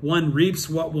expression, one reaps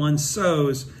what one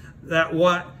sows, that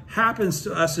what happens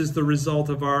to us is the result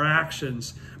of our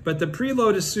actions. But the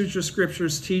pre-Lotus Sutra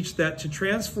scriptures teach that to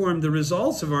transform the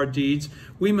results of our deeds,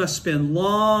 we must spend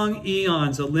long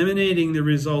eons eliminating the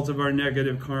results of our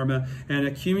negative karma and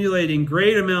accumulating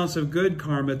great amounts of good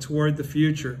karma toward the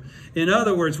future. In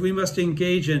other words, we must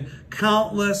engage in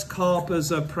countless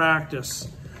kalpas of practice.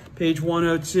 Page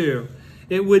 102.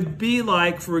 It would be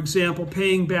like, for example,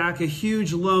 paying back a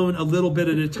huge loan a little bit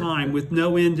at a time with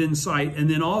no end in sight, and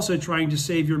then also trying to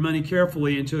save your money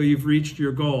carefully until you've reached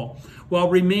your goal, while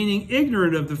remaining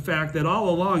ignorant of the fact that all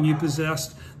along you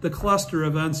possessed the cluster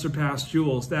of unsurpassed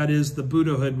jewels, that is, the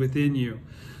Buddhahood within you.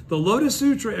 The Lotus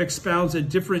Sutra expounds a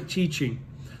different teaching.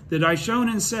 The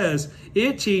Daishonin says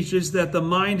it teaches that the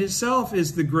mind itself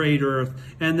is the great earth,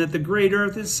 and that the great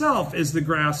earth itself is the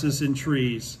grasses and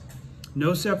trees.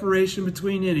 No separation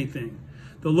between anything.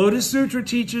 The Lotus Sutra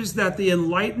teaches that the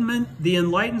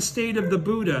enlightened state of the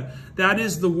Buddha, that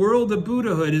is the world of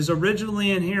Buddhahood, is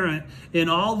originally inherent in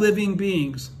all living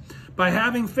beings. By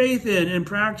having faith in and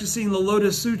practicing the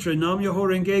Lotus Sutra, Nam-myoho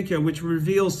Renge-kyo, which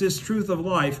reveals this truth of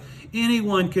life,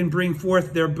 anyone can bring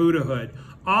forth their Buddhahood.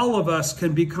 All of us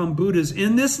can become Buddhas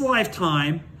in this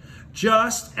lifetime,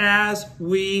 just as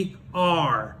we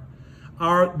are.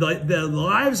 The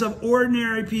lives of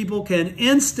ordinary people can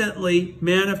instantly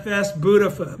manifest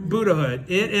Buddhahood.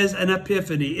 It is an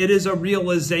epiphany. It is a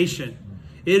realization.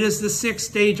 It is the sixth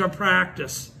stage of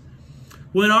practice.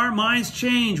 When our minds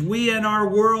change, we and our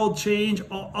world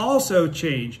also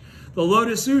change. The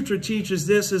Lotus Sutra teaches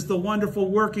this as the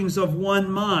wonderful workings of one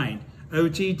mind,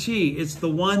 OTT. It's the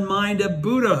one mind of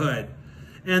Buddhahood,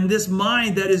 and this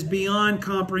mind that is beyond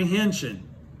comprehension.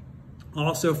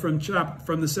 Also from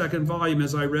the second volume,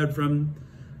 as I read from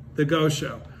the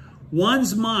Gosho.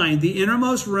 One's mind, the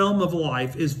innermost realm of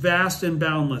life, is vast and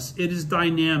boundless. It is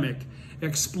dynamic.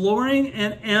 Exploring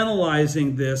and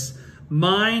analyzing this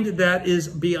mind that is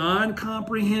beyond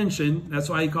comprehension, that's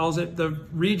why he calls it the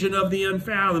region of the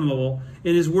unfathomable,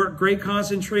 in his work Great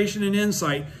Concentration and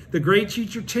Insight, the great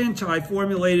teacher Tentai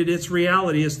formulated its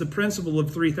reality as the principle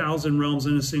of 3,000 realms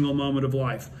in a single moment of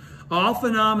life. All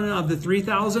phenomena of the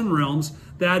 3,000 realms,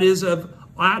 that is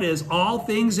all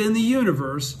things in the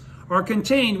universe, are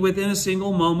contained within a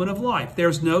single moment of life.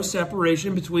 There's no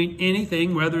separation between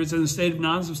anything, whether it's in a state of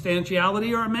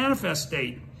non-substantiality or a manifest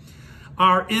state.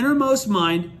 our innermost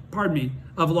mind,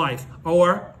 of life,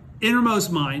 or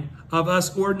innermost mind of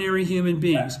us ordinary human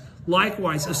beings.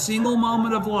 Likewise, a single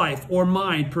moment of life or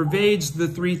mind pervades the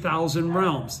 3,000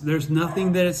 realms. There's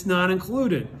nothing that it's not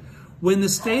included. When the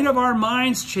state of our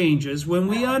minds changes, when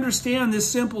we understand this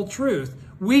simple truth,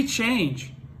 we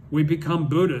change. We become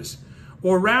Buddhas.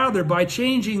 Or rather, by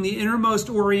changing the innermost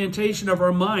orientation of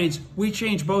our minds, we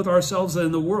change both ourselves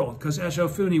and the world, because Esho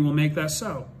Funi will make that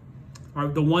so.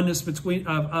 The oneness between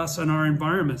us and our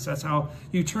environments. That's how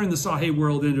you turn the Sahe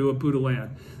world into a Buddha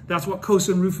land. That's what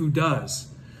Kosen Rufu does.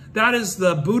 That is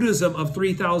the Buddhism of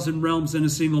 3,000 realms in a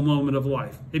single moment of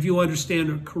life, if you understand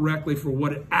it correctly for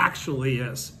what it actually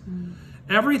is.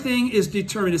 Everything is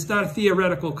determined. It's not a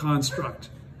theoretical construct.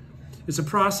 It's a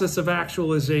process of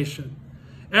actualization.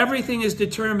 Everything is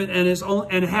determined and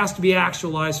it has to be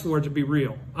actualized for it to be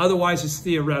real. Otherwise, it's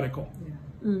theoretical.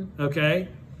 Okay?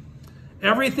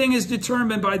 Everything is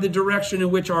determined by the direction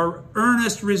in which our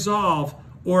earnest resolve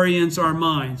orients our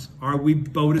minds. Are we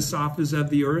bodhisattvas of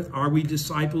the earth? Are we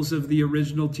disciples of the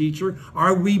original teacher?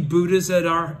 Are we Buddhas at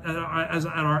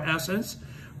our essence?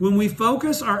 When we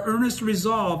focus our earnest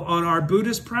resolve on our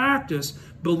Buddhist practice,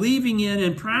 believing in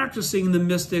and practicing the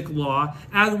mystic law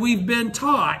as we've been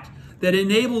taught, that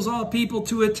enables all people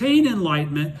to attain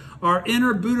enlightenment, our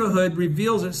inner Buddhahood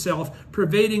reveals itself,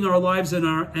 pervading our lives and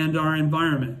our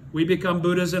environment. We become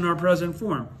Buddhas in our present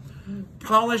form.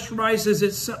 Polished rice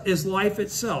is life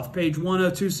itself, page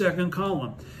 102, second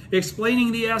column.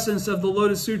 Explaining the essence of the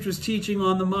Lotus Sutra's teaching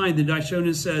on the mind, the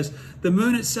Daishonin says, the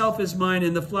moon itself is mine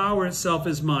and the flower itself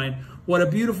is mine. What a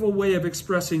beautiful way of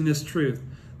expressing this truth.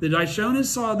 The Daishonin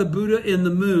saw the Buddha in the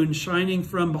moon shining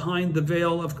from behind the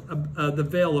veil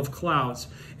of clouds,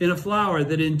 in a flower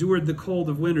that endured the cold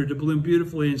of winter to bloom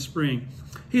beautifully in spring.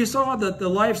 He saw the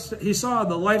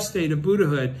life state of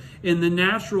Buddhahood in the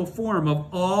natural form of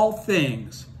all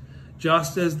things,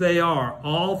 just as they are.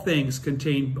 All things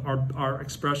contain our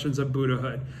expressions of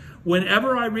Buddhahood.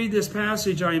 Whenever I read this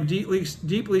passage, I am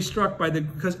deeply struck by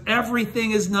because everything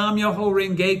is Nam Myoho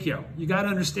Renge Kyo. You got to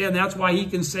understand that's why he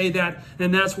can say that,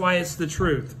 and that's why it's the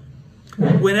truth.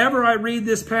 Whenever I read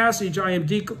this passage, I am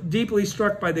deeply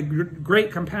struck by the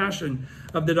great compassion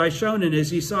of the Daishonin as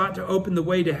he sought to open the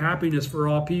way to happiness for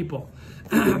all people.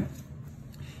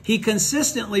 He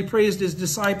consistently praised his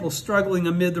disciples struggling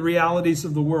amid the realities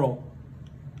of the world.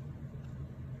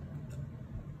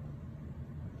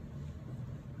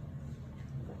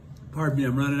 Pardon me,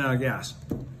 I'm running out of gas.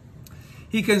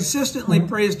 He consistently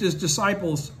praised his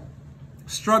disciples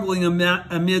struggling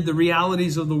amid the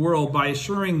realities of the world by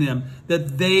assuring them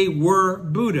that they were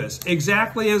Buddhas,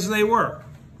 exactly as they were.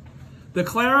 The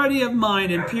clarity of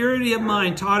mind and purity of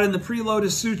mind taught in the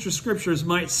Pre-Lotus Sutra scriptures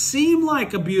might seem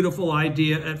like a beautiful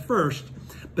idea at first,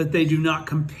 but they do not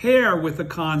compare with the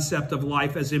concept of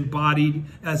life as embodying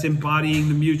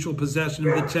the mutual possession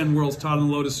of the 10 worlds taught in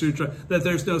the Lotus Sutra, that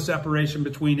there's no separation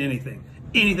between anything,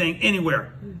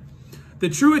 anywhere. The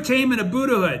true attainment of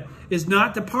Buddhahood is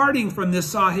not departing from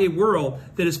this Sahe world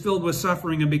that is filled with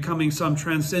suffering and becoming some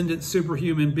transcendent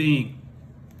superhuman being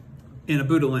in a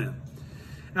Buddha land.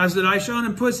 As the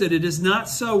Daishonin puts it, it is not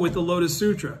so with the Lotus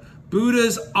Sutra.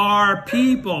 Buddhas are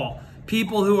people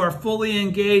who are fully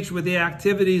engaged with the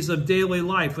activities of daily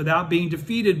life without being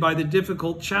defeated by the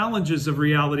difficult challenges of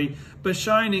reality, but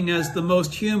shining as the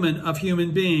most human of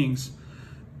human beings.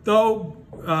 Though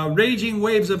raging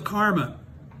waves of karma,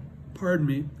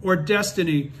 or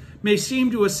destiny may seem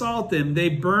to assault them, they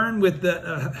burn with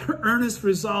the earnest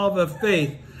resolve of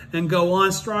faith and go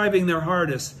on striving their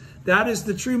hardest. That is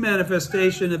the true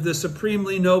manifestation of the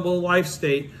supremely noble life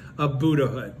state of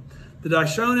Buddhahood. The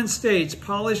Daishonin states,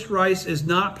 polished rice is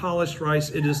not polished rice,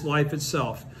 it is life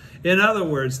itself. In other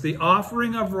words, the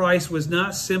offering of rice was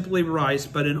not simply rice,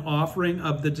 but an offering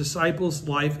of the disciple's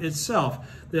life itself.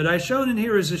 The Daishonin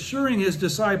here is assuring his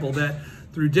disciple that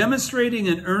through demonstrating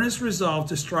an earnest resolve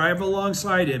to strive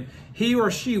alongside him, he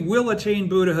or she will attain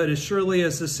Buddhahood as surely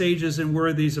as the sages and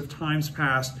worthies of times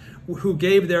past who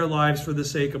gave their lives for the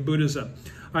sake of Buddhism.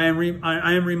 I am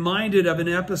reminded of an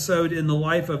episode in the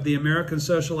life of the American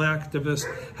social activist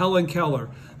Helen Keller.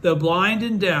 Though blind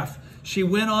and deaf, she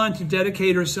went on to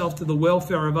dedicate herself to the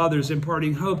welfare of others,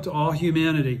 imparting hope to all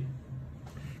humanity.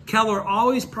 Keller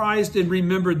always prized and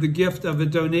remembered the gift of a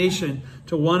donation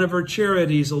to one of her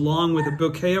charities, along with a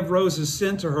bouquet of roses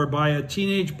sent to her by a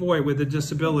teenage boy with a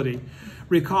disability.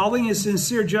 Recalling his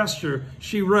sincere gesture,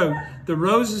 she wrote, "The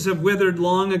roses have withered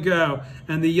long ago,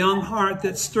 and the young heart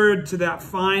that stirred to that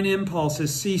fine impulse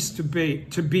has ceased to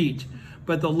beat.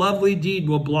 But the lovely deed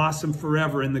will blossom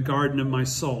forever in the garden of my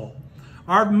soul."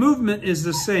 Our movement is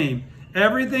the same.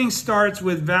 Everything starts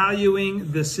with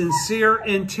valuing the sincere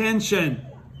intention.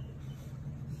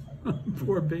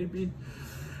 Poor baby.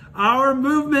 Our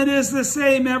movement is the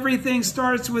same. Everything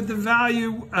starts with the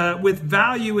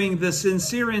valuing the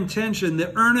sincere intention,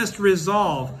 the earnest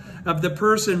resolve of the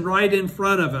person right in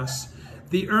front of us.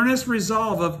 The earnest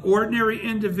resolve of ordinary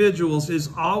individuals is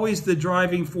always the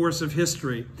driving force of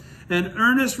history. An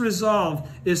earnest resolve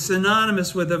is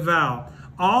synonymous with a vow.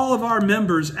 All of our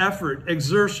members' effort,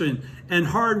 exertion, and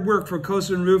hard work for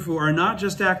Kosen Rufu are not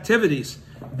just activities.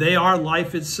 They are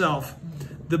life itself.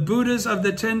 The Buddhas of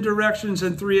the 10 directions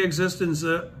and 3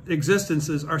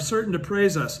 existences are certain to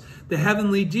praise us. The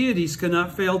heavenly deities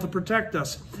cannot fail to protect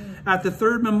us. At the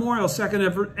 3rd memorial,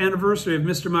 2nd anniversary of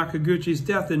Mr. Makaguchi's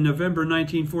death in November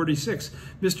 1946,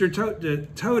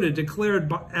 Mr. Toda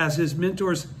declared as his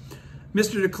mentors,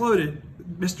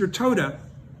 Mr. Toda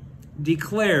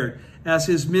declared as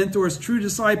his mentor's true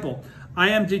disciple, I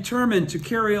am determined to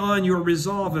carry on your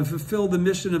resolve and fulfill the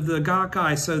mission of the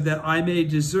Gakkai so that I may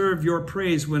deserve your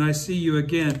praise when I see you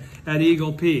again at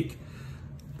Eagle Peak.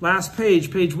 Last page,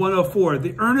 page 104.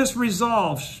 The earnest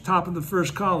resolve, top of the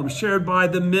first column, shared by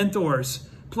the mentors,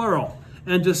 plural,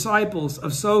 and disciples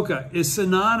of Soka is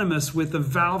synonymous with the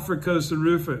vow for Kosen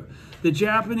Rufu. The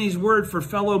Japanese word for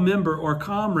fellow member or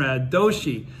comrade,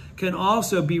 doshi, can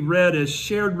also be read as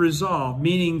shared resolve,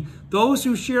 meaning those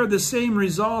who share the same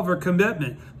resolve or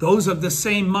commitment, those of the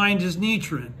same mind as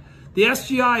Nichiren. The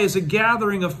SGI is a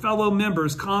gathering of fellow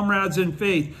members, comrades in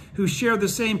faith, who share the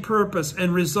same purpose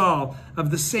and resolve of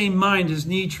the same mind as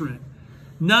Nichiren.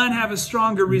 None have a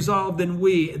stronger resolve than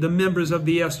we, the members of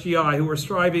the SGI, who are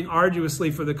striving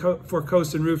arduously for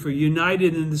Kosen Rufu,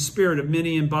 united in the spirit of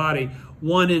many in body,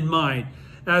 one in mind,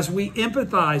 as we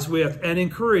empathize with and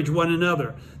encourage one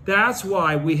another. That's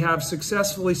why we have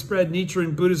successfully spread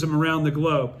Nichiren Buddhism around the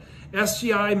globe.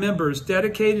 SGI members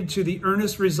dedicated to the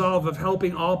earnest resolve of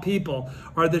helping all people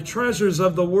are the treasures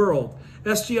of the world.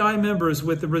 SGI members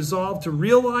with the resolve to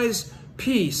realize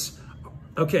peace.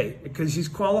 Okay, because he's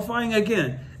qualifying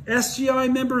again.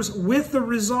 SGI members with the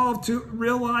resolve to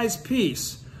realize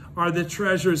peace are the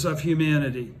treasures of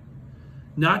humanity.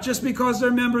 Not just because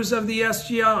they're members of the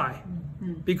SGI,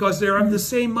 because they're of the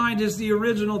same mind as the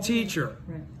original teacher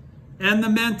and the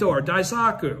mentor,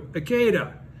 Daisaku,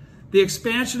 Ikeda. The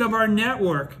expansion of our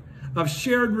network of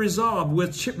shared resolve,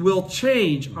 which will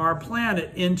change our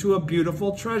planet into a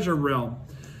beautiful treasure realm.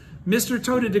 Mr.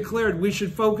 Toda declared we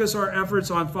should focus our efforts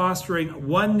on fostering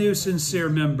one new sincere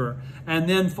member and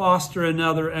then foster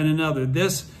another and another.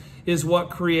 This is what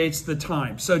creates the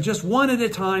time. So just one at a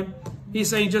time. He's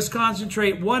saying just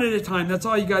concentrate one at a time. That's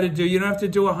all you got to do. You don't have to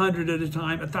do 100 at a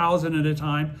time, 1,000 at a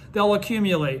time. They'll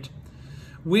accumulate.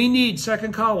 We need,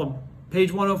 second column,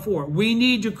 page 104. We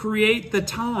need to create the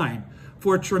time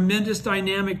for tremendous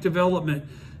dynamic development,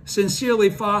 sincerely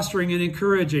fostering and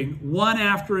encouraging one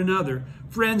after another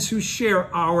friends who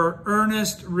share our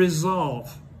earnest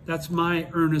resolve. That's my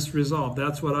earnest resolve.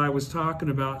 That's what I was talking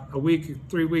about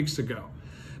 3 weeks ago.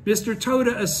 Mr.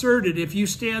 Toda asserted, if you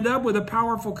stand up with a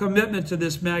powerful commitment to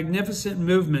this magnificent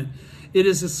movement, it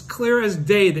is as clear as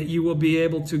day that you will be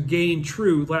able to gain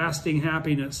true, lasting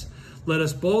happiness. Let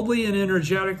us boldly and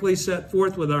energetically set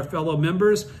forth with our fellow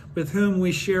members with whom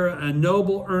we share a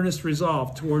noble, earnest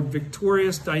resolve toward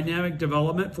victorious, dynamic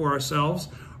development for ourselves,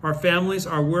 our families,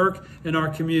 our work, and our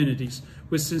communities.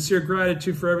 With sincere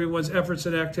gratitude for everyone's efforts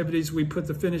and activities, we put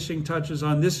the finishing touches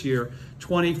on this year,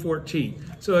 2014.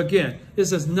 So again,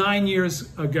 this is 9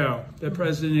 years ago that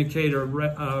President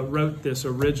Ikeda wrote this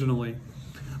originally.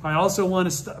 I also want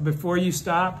to, before you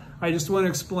stop, I just want to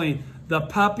explain. The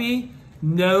puppy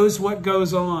knows what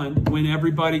goes on when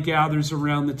everybody gathers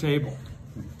around the table.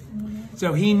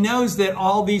 So he knows that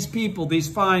all these people, these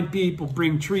fine people,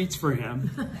 bring treats for him.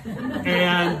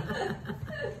 And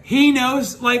he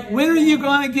knows, like, when are you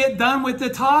going to get done with the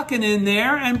talking in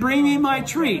there and bring me my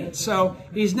treat? So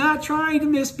he's not trying to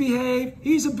misbehave.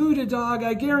 He's a Buddha dog.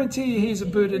 I guarantee you he's a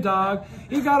Buddha dog.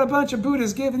 He got a bunch of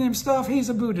Buddhas giving him stuff. He's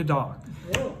a Buddha dog.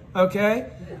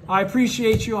 Okay? I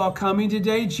appreciate you all coming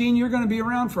today. Jean, you're going to be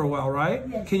around for a while, right?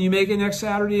 Yes. Can you make it next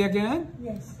Saturday again?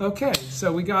 Yes. Okay,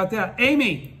 so we got that.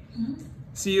 Amy,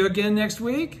 see you again next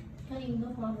week? No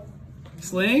problem.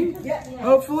 Sling? Yeah.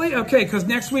 Hopefully? Okay, because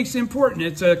next week's important.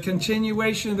 It's a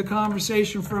continuation of the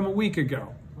conversation from a week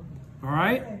ago. All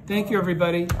right? Thank you,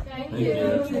 everybody. Thank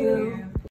you.